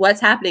 what's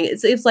happening?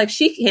 It's like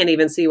she can't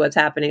even see what's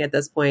happening at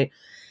this point.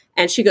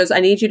 And she goes, I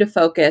need you to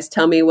focus.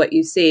 Tell me what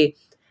you see.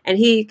 And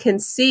he can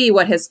see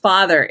what his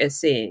father is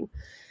seeing.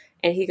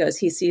 And he goes,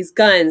 he sees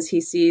guns.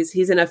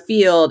 He's in a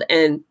field,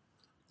 and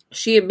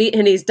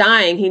he's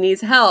dying. He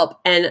needs help.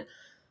 And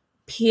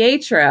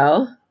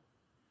Pietro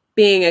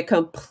being a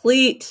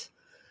complete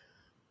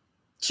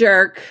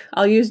jerk.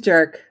 I'll use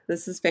jerk.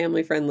 This is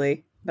family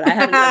friendly, but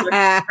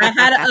I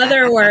had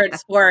other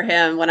words for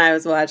him when I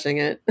was watching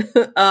it.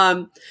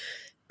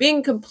 Being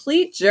a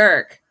complete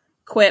jerk,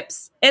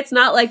 quips, "It's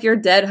not like your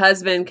dead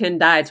husband can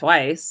die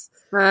twice."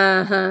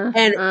 Wanda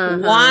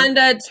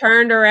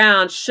turned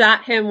around,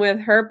 shot him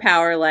with her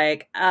power,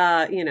 like,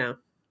 that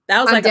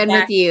was I'm like done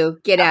with you.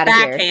 Get out of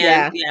here.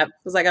 Yeah, it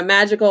was like a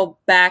magical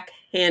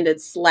backhanded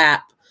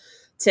slap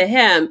to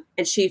him,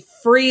 and she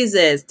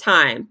freezes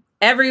time.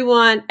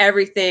 Everyone,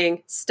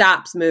 everything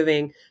stops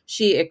moving.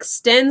 She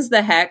extends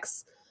the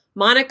hex.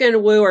 Monica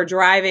and Wu are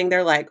driving.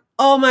 They're like,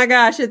 "Oh my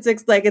gosh,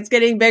 it's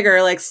getting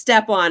bigger. Like,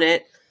 step on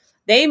it."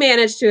 They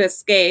manage to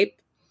escape,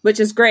 which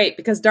is great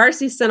because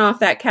Darcy sent off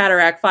that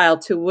cataract file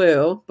to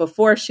Wu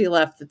before she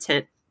left the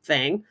tent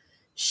thing.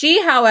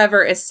 She,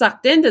 however, is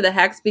sucked into the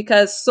hex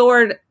because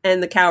Sword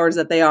and the cowards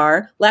that they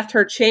are left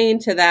her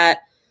chained to that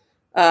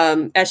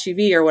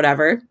SUV or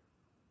whatever.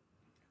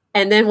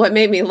 And then what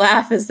made me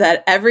laugh is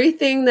that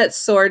everything that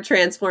Sword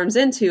transforms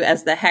into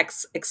as the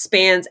hex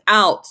expands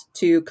out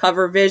to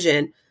cover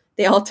Vision,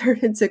 they all turn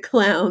into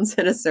clowns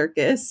in a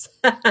circus.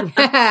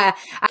 I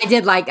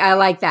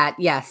like that.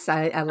 Yes,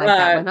 I like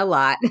that one a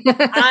lot.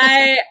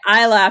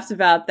 I laughed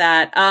about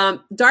that.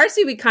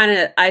 Darcy,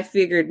 I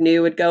figured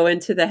knew would go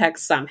into the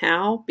hex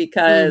somehow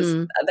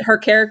because her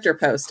character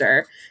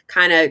poster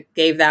kind of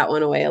gave that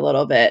one away a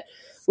little bit.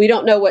 We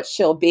don't know what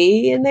she'll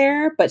be in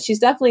there, but she's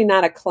definitely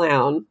not a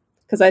clown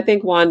because I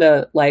think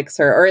Wanda likes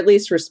her or at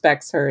least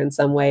respects her in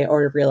some way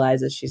or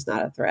realizes she's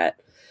not a threat.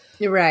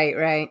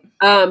 Right.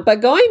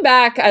 But going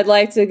back, I'd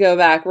like to go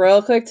back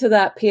real quick to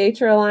that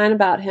Pietro line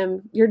about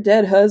him, your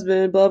dead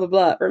husband, blah, blah,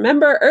 blah.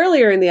 Remember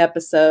earlier in the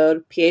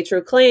episode,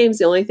 Pietro claims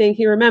the only thing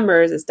he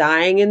remembers is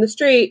dying in the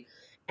street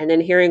and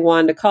then hearing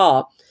Wanda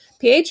call.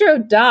 Pietro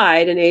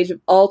died in Age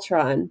of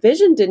Ultron.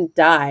 Vision didn't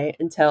die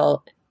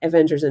until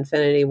Avengers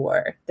Infinity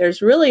War.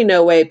 There's really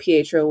no way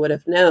Pietro would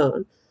have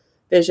known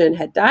Vision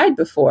had died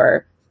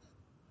before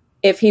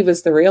if he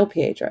was the real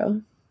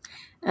Pietro.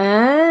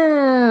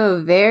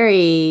 Oh,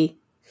 very,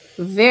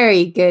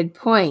 very good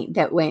point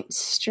that went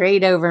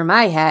straight over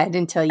my head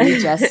until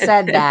you just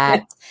said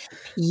that.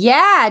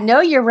 Yeah, no,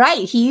 you're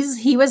right.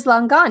 He was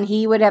long gone.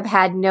 He would have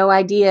had no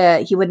idea.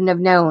 He wouldn't have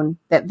known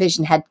that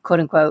Vision had, quote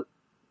unquote,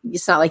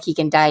 it's not like he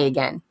can die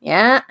again.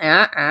 Yeah,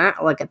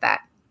 look at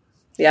that.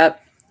 Yep.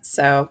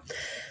 So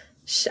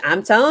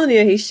I'm telling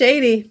you, he's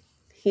shady.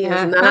 He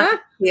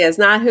is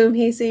not whom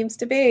he seems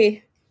to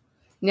be.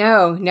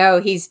 No,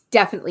 he's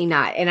definitely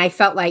not. And I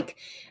felt like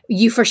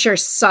you for sure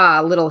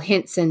saw little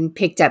hints and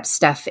picked up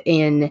stuff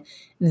in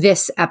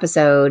this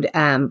episode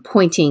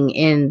pointing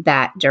in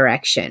that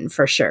direction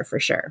for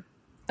sure.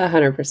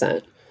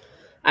 100%.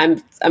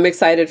 I'm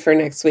excited for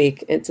next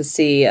week and to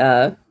see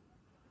what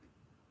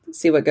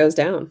goes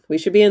down. We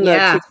should be in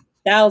the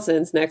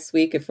 2000s next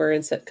week if we're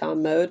in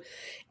sitcom mode.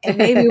 And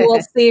maybe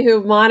we'll see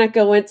who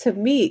Monica went to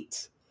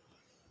meet,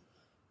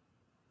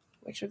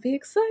 which would be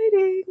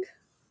exciting.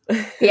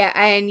 Yeah,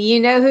 and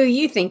you know who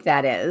you think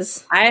that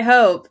is. I'm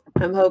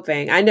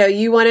hoping. I know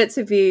you want it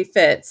to be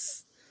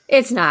Fitz.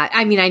 It's not.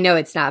 I mean, I know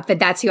it's not, but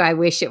that's who I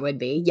wish it would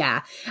be.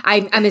 Yeah.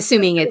 I'm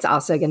assuming it's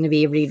also going to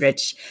be Reed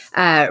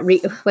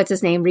what's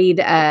his name?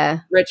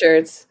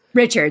 Richards.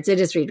 Richards. It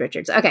is Reed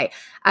Richards. Okay.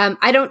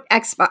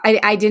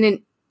 I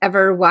didn't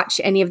ever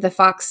watch any of the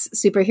Fox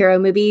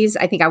superhero movies.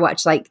 I think I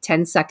watched like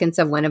 10 seconds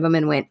of one of them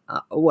and went,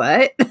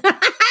 what?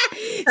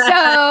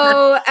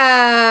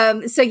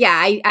 So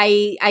yeah,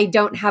 I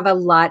don't have a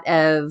lot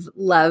of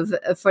love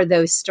for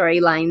those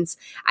storylines.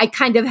 I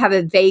kind of have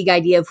a vague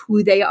idea of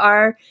who they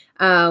are.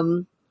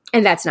 And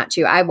that's not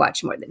true. I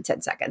watched more than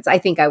 10 seconds. I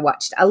think I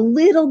watched a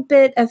little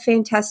bit of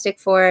Fantastic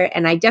Four,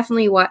 and I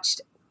definitely watched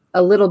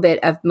a little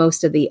bit of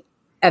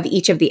of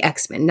each of the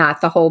X-Men, not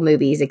the whole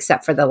movies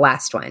except for the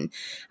last one.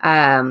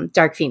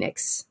 Dark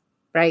Phoenix.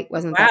 Right?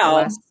 Wasn't that the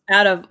last?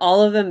 Out of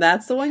all of them,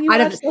 that's the one you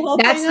watched the whole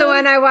thing of? That's the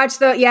one I watched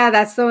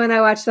that's the one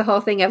I watched the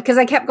whole thing of. Because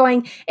I kept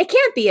going, it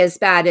can't be as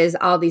bad as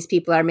all these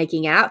people are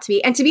making it out to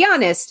be. And to be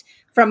honest,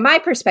 from my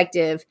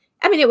perspective,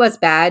 I mean, it was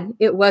bad.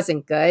 It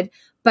wasn't good.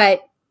 But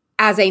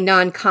as a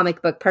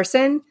non-comic book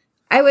person,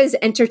 I was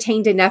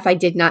entertained enough. I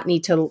did not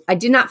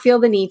feel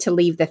the need to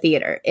leave the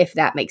theater, if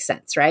that makes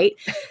sense, right?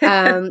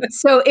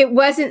 So it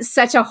wasn't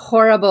such a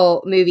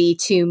horrible movie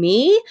to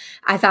me.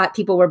 I thought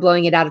people were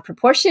blowing it out of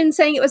proportion,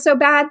 saying it was so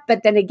bad.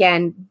 But then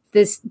again,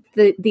 these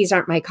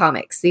aren't my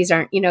comics. These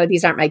aren't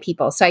my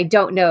people. So I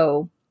don't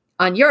know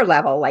on your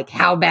level, like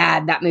how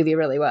bad that movie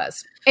really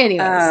was.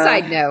 Anyway,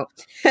 side note,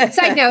 as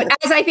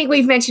I think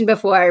we've mentioned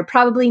before,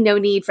 probably no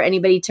need for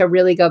anybody to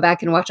really go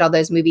back and watch all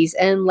those movies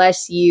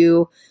unless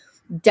you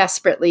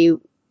desperately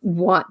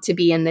want to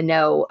be in the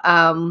know.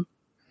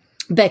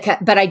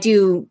 But I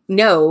do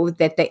know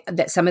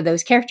that some of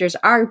those characters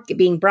are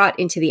being brought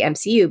into the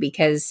MCU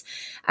because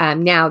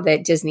now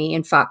that Disney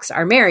and Fox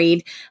are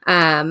married,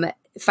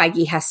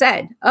 Feige has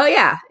said, oh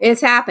yeah,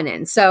 it's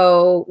happening.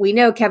 So we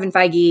know Kevin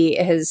Feige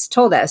has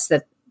told us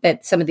that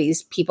that some of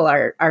these people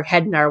are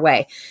heading our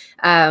way.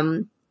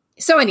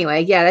 So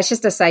anyway, yeah, that's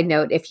just a side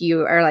note. If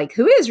you are like,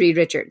 who is Reed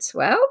Richards?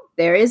 Well,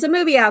 there is a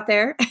movie out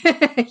there.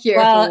 You're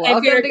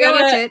welcome to go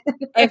watch it.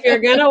 If you're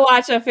going to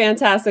watch a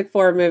Fantastic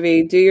Four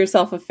movie, do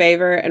yourself a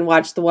favor and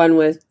watch the one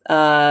with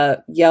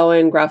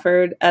Yoan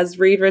Grufford as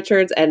Reed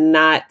Richards and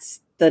not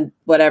the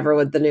whatever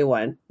with the new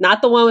one.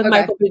 Not the one with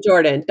Michael B.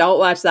 Jordan. Don't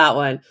watch that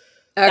one.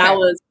 Okay. That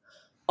was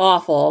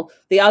awful.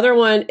 The other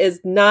one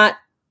is not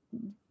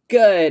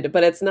good,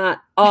 but it's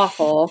not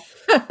awful.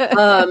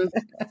 But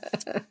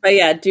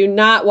yeah, do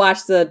not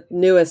watch the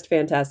newest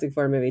Fantastic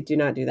Four movie. Do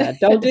not do that.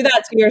 Don't do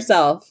that to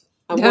yourself.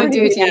 Don't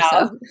do it to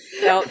yourself.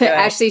 Don't do it.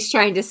 Ashley's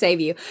trying to save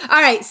you. All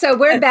right, so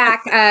we're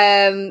back.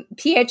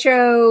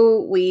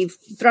 Pietro, we've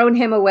thrown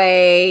him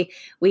away.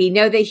 We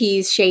know that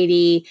he's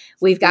shady.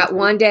 We've got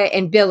Wanda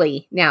and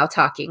Billy now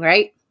talking,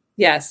 right?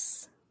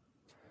 Yes.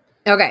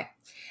 Okay.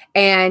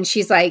 And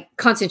she's like,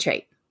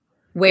 concentrate.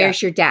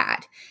 Where's your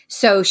dad?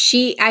 So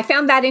I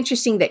found that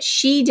interesting that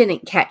she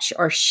didn't catch,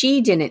 or she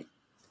didn't,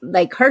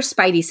 like, her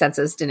spidey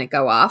senses didn't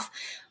go off,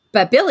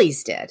 but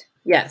Billy's did.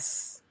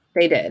 Yes,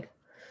 they did.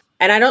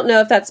 And I don't know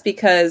if that's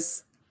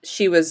because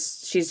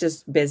she's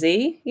just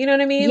busy, you know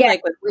what I mean? Yeah,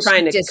 like with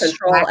trying to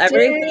control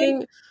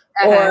everything.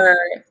 Or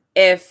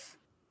if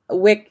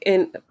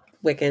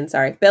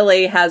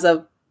Billy has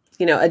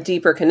a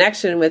deeper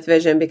connection with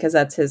Vision because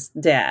that's his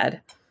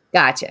dad.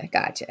 Gotcha.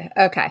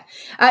 Okay.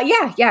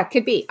 Yeah,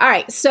 could be. All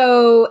right.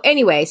 So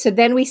anyway, so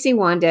then we see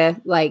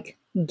Wanda like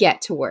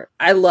get to work.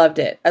 I loved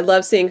it. I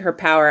love seeing her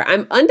power.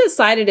 I'm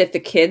undecided if the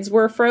kids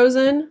were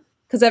frozen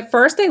because at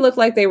first they looked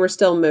like they were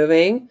still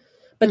moving,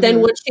 but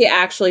then when she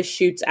actually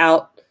shoots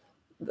out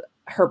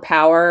her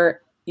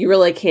power, you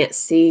really can't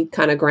see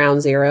kind of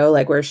ground zero,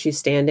 like where she's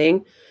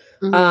standing.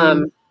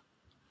 So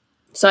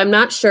I'm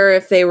not sure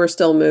if they were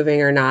still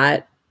moving or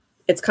not.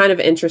 It's kind of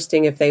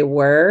interesting if they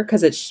were,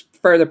 because it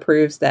further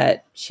proves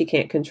that she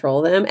can't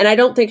control them. And I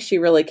don't think she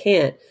really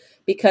can't,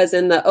 because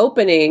in the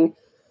opening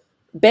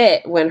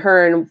bit, when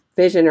her and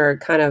Vision are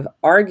kind of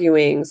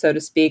arguing, so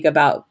to speak,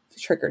 about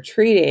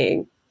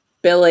trick-or-treating,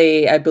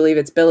 Billy, I believe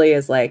it's Billy,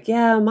 is like,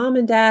 yeah, mom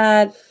and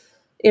dad,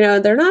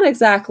 they're not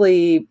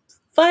exactly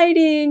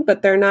fighting,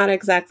 but they're not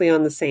exactly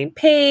on the same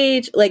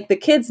page. Like, the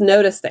kids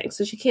notice things,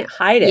 so she can't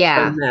hide it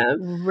from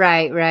them.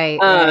 Right.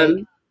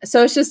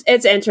 So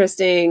it's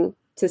interesting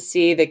to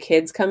see the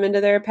kids come into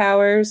their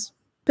powers.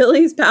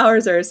 Billy's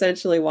powers are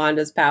essentially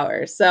Wanda's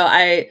powers. So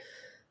like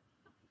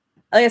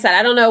I said,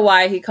 I don't know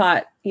why he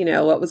caught,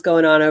 what was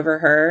going on over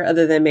her,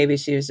 other than maybe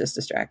she was just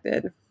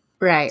distracted.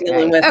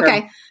 Dealing with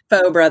her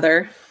faux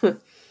brother.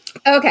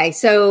 Okay,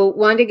 so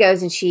Wanda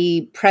goes and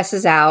she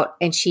presses out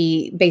and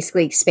she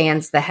basically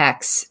expands the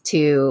hex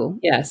to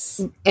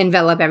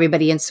envelop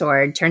everybody in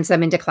sword, turns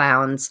them into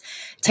clowns,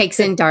 takes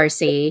in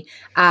Darcy.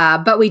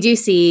 But we do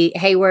see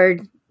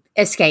Hayward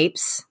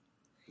escapes,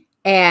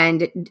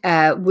 and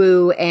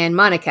Wu and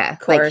Monica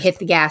like hit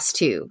the gas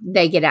too.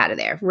 They get out of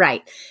there.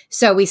 Right.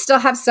 So we still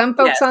have some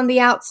folks on the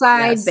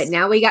outside, but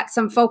now we got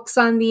some folks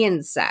on the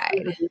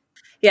inside.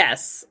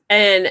 Yes.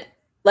 And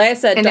like I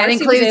said, and Darcy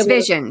that includes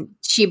Vision.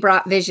 She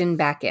brought Vision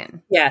back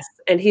in. Yes.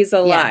 And he's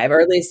alive, or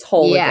at least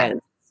whole again.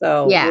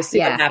 So we'll see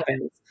what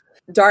happens.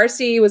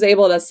 Darcy was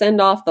able to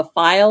send off the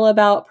file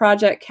about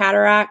Project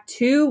Cataract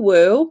to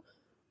Wu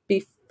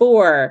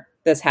before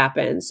this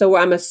happened. So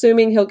I'm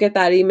assuming he'll get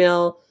that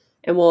email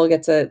and we'll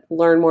get to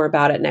learn more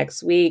about it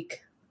next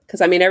week.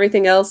 Because,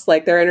 everything else,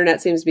 like, their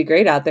internet seems to be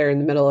great out there in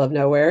the middle of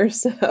nowhere.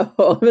 So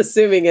I'm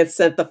assuming it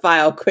sent the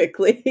file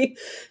quickly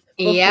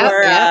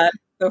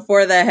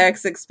before the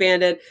hex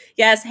expanded.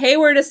 Yes,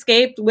 Hayward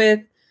escaped with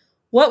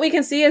what we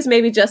can see is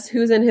maybe just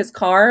who's in his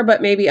car,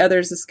 but maybe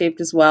others escaped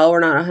as well.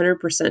 We're not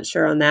 100%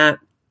 sure on that.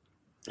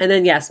 And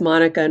then, yes,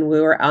 Monica and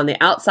Wu are on the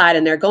outside,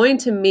 and they're going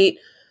to meet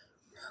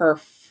her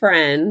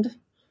friend,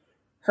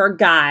 her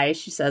guy.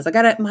 She says,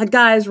 my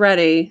guy's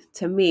ready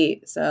to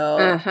meet.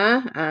 So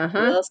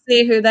we'll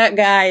see who that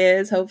guy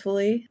is,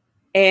 hopefully.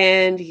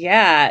 And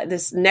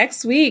this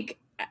next week,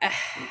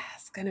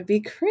 it's going to be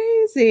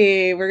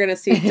crazy. We're going to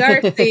see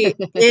Darcy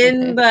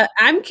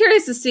I'm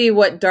curious to see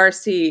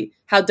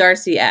how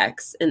Darcy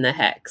acts in the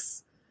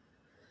hex.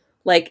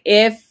 Like,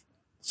 if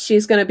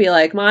she's going to be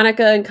like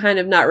Monica and kind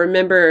of not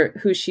remember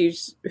who she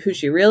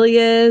really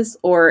is,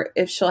 or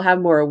if she'll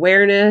have more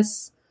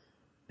awareness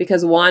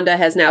because Wanda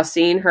has now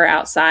seen her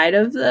outside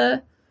of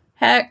the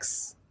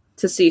hex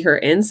to see her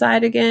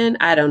inside again.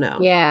 I don't know.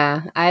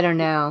 Yeah, I don't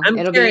know. I'm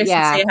curious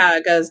to see how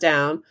it goes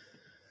down.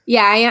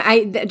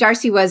 Yeah,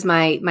 Darcy was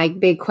my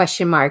big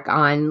question mark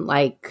on,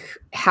 like,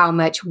 how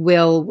much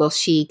will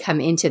she come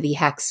into the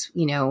hex,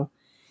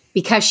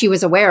 because she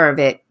was aware of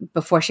it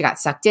before she got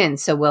sucked in.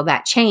 So will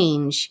that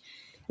change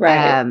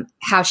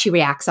how she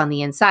reacts on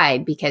the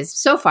inside? Because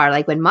so far,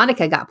 like when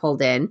Monica got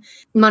pulled in,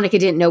 Monica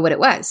didn't know what it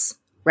was,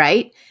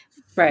 right?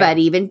 But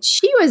even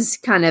she was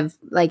kind of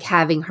like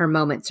having her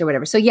moments or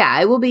whatever. So yeah,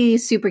 I will be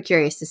super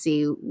curious to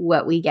see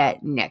what we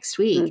get next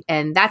week.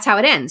 And that's how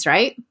it ends,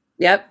 right?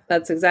 Yep,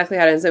 that's exactly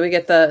how it ends. And we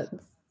get the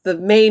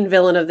main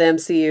villain of the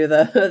MCU,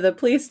 the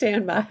please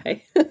stand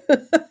by.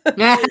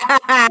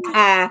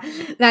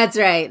 That's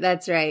right.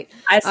 That's right.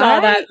 I saw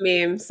that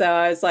meme, so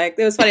I was like,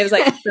 it was funny. It was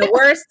like the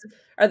worst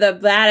or the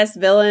baddest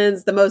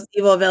villains, the most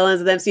evil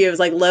villains of the MCU. It was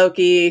like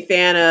Loki,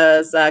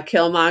 Thanos,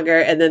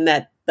 Killmonger, and then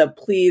the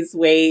please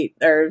wait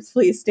or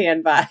please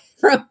stand by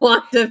from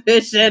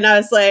WandaVision. I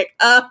was like,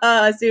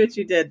 I see what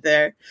you did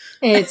there.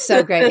 It's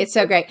so great. It's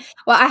so great.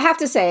 Well, I have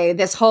to say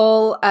this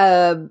whole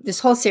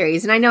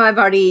series, and I know I've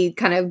already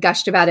kind of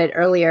gushed about it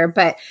earlier,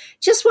 but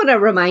just want to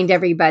remind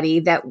everybody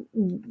that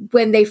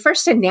when they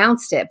first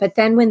announced it, but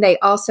then when they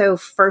also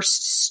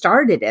first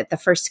started it, the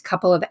first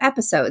couple of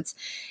episodes,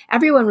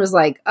 everyone was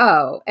like,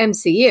 oh,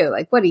 MCU,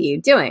 like, what are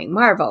you doing?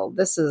 Marvel,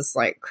 this is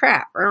like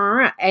crap.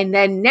 And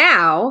then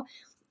now,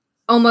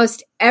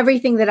 almost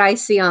everything that I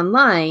see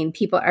online,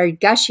 people are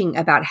gushing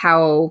about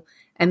how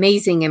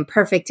amazing and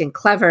perfect and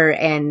clever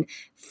and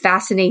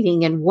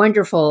fascinating and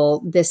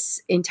wonderful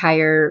this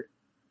entire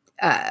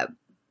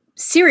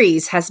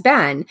series has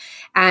been.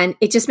 And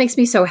it just makes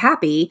me so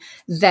happy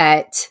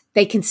that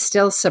they can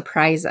still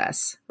surprise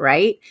us,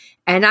 right?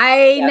 And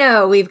I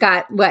know we've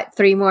got,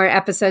 3 more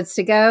episodes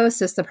to go.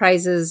 So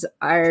surprises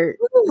are,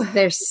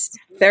 there's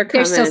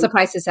still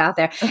surprises out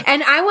there.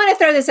 And I want to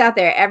throw this out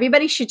there.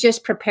 Everybody should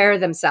just prepare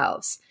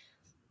themselves.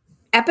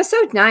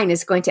 Episode 9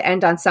 is going to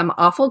end on some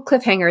awful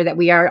cliffhanger that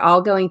we are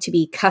all going to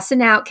be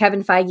cussing out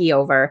Kevin Feige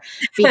over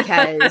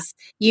because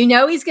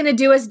he's going to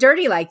do us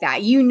dirty like that.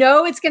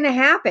 It's going to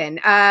happen.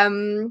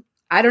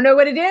 I don't know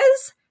what it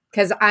is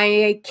because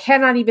I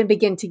cannot even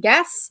begin to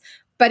guess,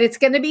 but it's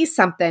going to be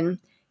something.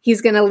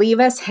 He's going to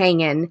leave us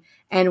hanging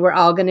and we're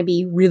all going to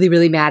be really,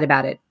 really mad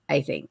about it,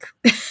 I think.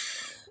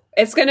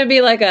 It's going to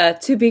be like a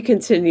to be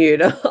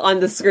continued on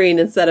the screen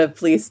instead of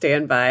please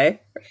stand by.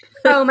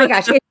 Oh my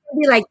gosh. It's going to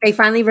be like they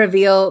finally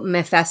reveal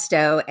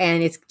Mephisto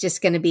and it's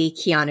just going to be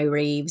Keanu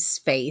Reeves'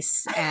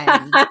 face.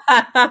 And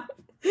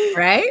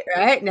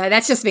right? No,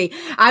 that's just me.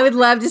 I would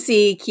love to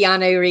see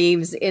Keanu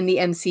Reeves in the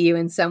MCU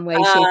in some way,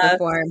 shape, or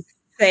form.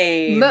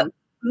 Same.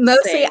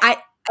 Mostly, Same.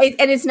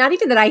 And it's not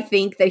even that I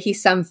think that he's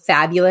some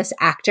fabulous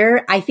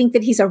actor. I think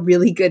that he's a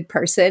really good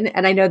person.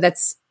 And I know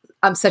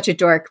I'm such a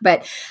dork,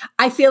 but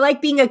I feel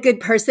like being a good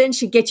person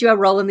should get you a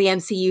role in the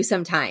MCU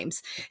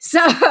sometimes.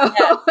 So,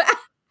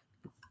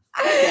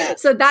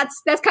 so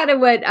that's kind of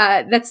what,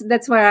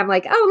 that's where I'm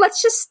like, oh,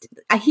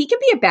 he can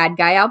be a bad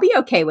guy. I'll be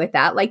okay with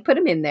that. Like put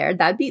him in there.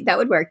 That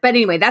would work. But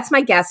anyway, that's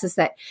my guess is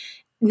that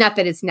not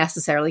that it's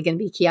necessarily going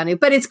to be Keanu,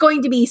 but it's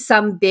going to be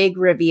some big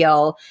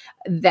reveal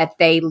that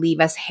they leave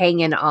us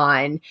hanging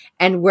on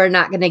and we're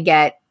not going to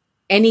get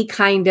any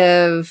kind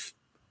of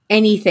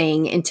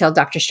anything until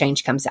Doctor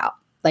Strange comes out.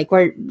 Like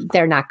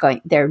they're not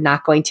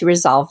going to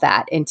resolve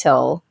that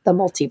until the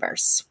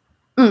multiverse.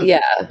 Yeah.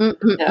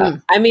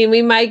 I mean,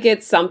 we might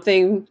get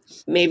something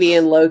maybe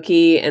in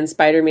Loki and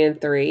Spider-Man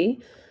 3.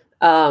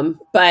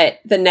 But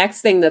the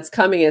next thing that's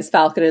coming is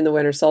Falcon and the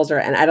Winter Soldier.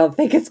 And I don't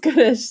think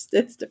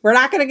we're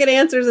not going to get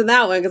answers in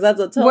that one because that's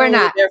a totally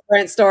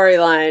different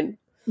storyline.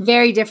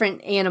 Very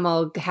different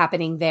animal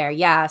happening there.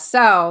 Yeah.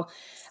 So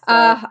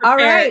all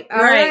right.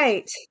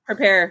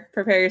 Prepare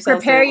yourselves.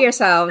 Prepare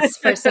yourselves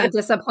for some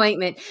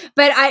disappointment.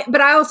 But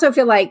I also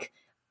feel like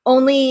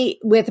only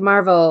with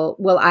Marvel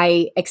will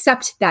I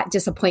accept that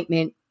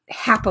disappointment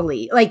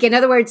happily. Like, in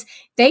other words,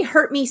 they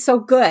hurt me so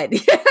good.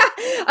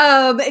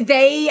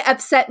 They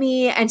upset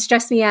me and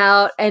stress me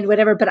out and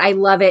whatever, but I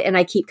love it and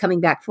I keep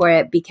coming back for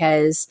it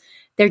because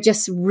they're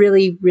just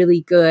really, really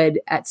good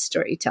at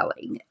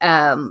storytelling.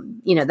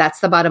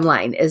 That's the bottom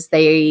line is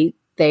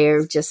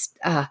they're just,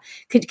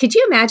 could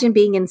you imagine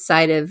being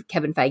inside of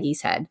Kevin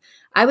Feige's head?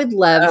 I would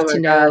love to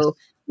know. Gosh.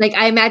 Like,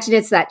 I imagine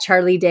it's that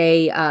Charlie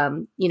Day,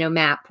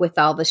 map with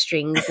all the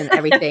strings and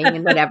everything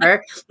and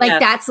whatever. Like,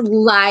 that's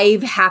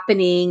live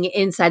happening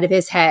inside of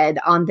his head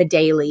on the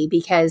daily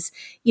because,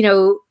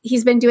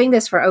 he's been doing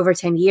this for over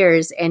 10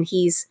 years and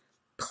he's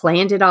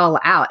planned it all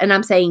out. And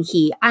I'm saying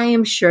I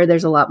am sure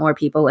there's a lot more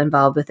people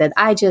involved with it.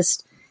 I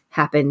just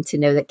happen to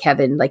know that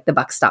Kevin, like the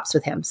buck stops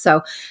with him.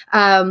 So,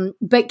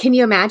 but can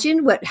you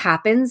imagine what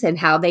happens and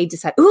how they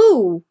decide,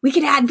 ooh, we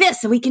can add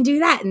this and we can do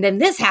that. And then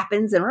this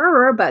happens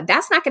but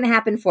that's not going to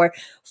happen for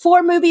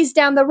 4 movies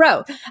down the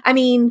road. I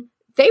mean,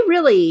 they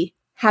really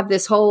have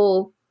this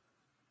whole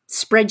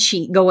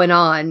spreadsheet going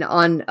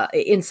on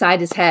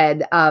inside his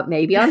head,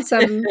 maybe on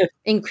some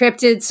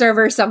encrypted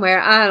server somewhere.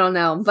 I don't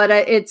know, but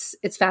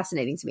it's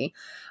fascinating to me.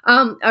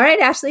 All right,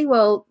 Ashley.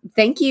 Well,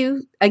 thank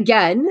you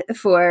again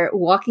for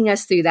walking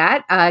us through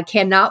that.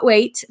 Cannot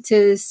wait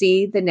to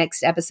see the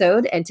next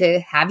episode and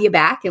to have you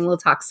back and we'll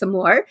talk some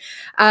more.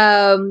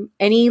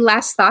 Any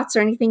last thoughts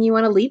or anything you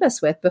want to leave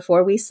us with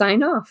before we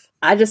sign off?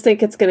 I just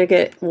think it's going to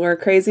get more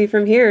crazy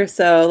from here.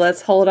 So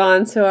let's hold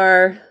on to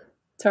our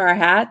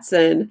hats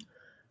and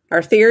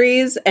our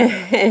theories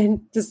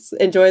and just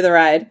enjoy the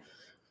ride.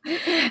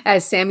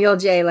 As Samuel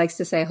J. likes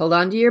to say, hold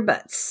on to your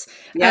butts.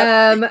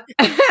 Yep.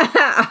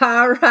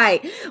 All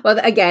right. Well,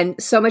 again,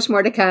 so much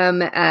more to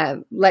come.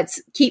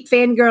 Let's keep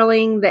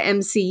fangirling the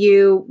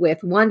MCU with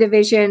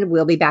WandaVision.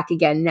 We'll be back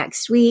again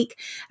next week.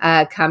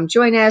 Come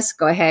join us.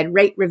 Go ahead,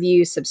 rate,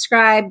 review,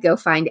 subscribe. Go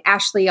find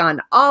Ashley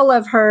on all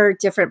of her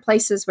different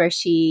places where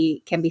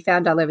she can be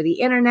found all over the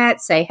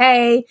internet. Say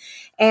hey.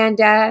 And,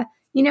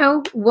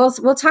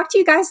 we'll talk to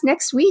you guys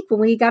next week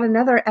when we got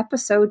another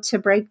episode to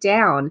break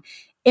down.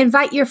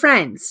 Invite your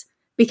friends,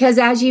 because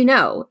as you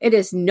know, it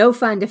is no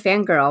fun to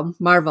fangirl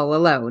Marvel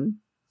alone.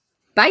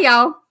 Bye,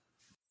 y'all.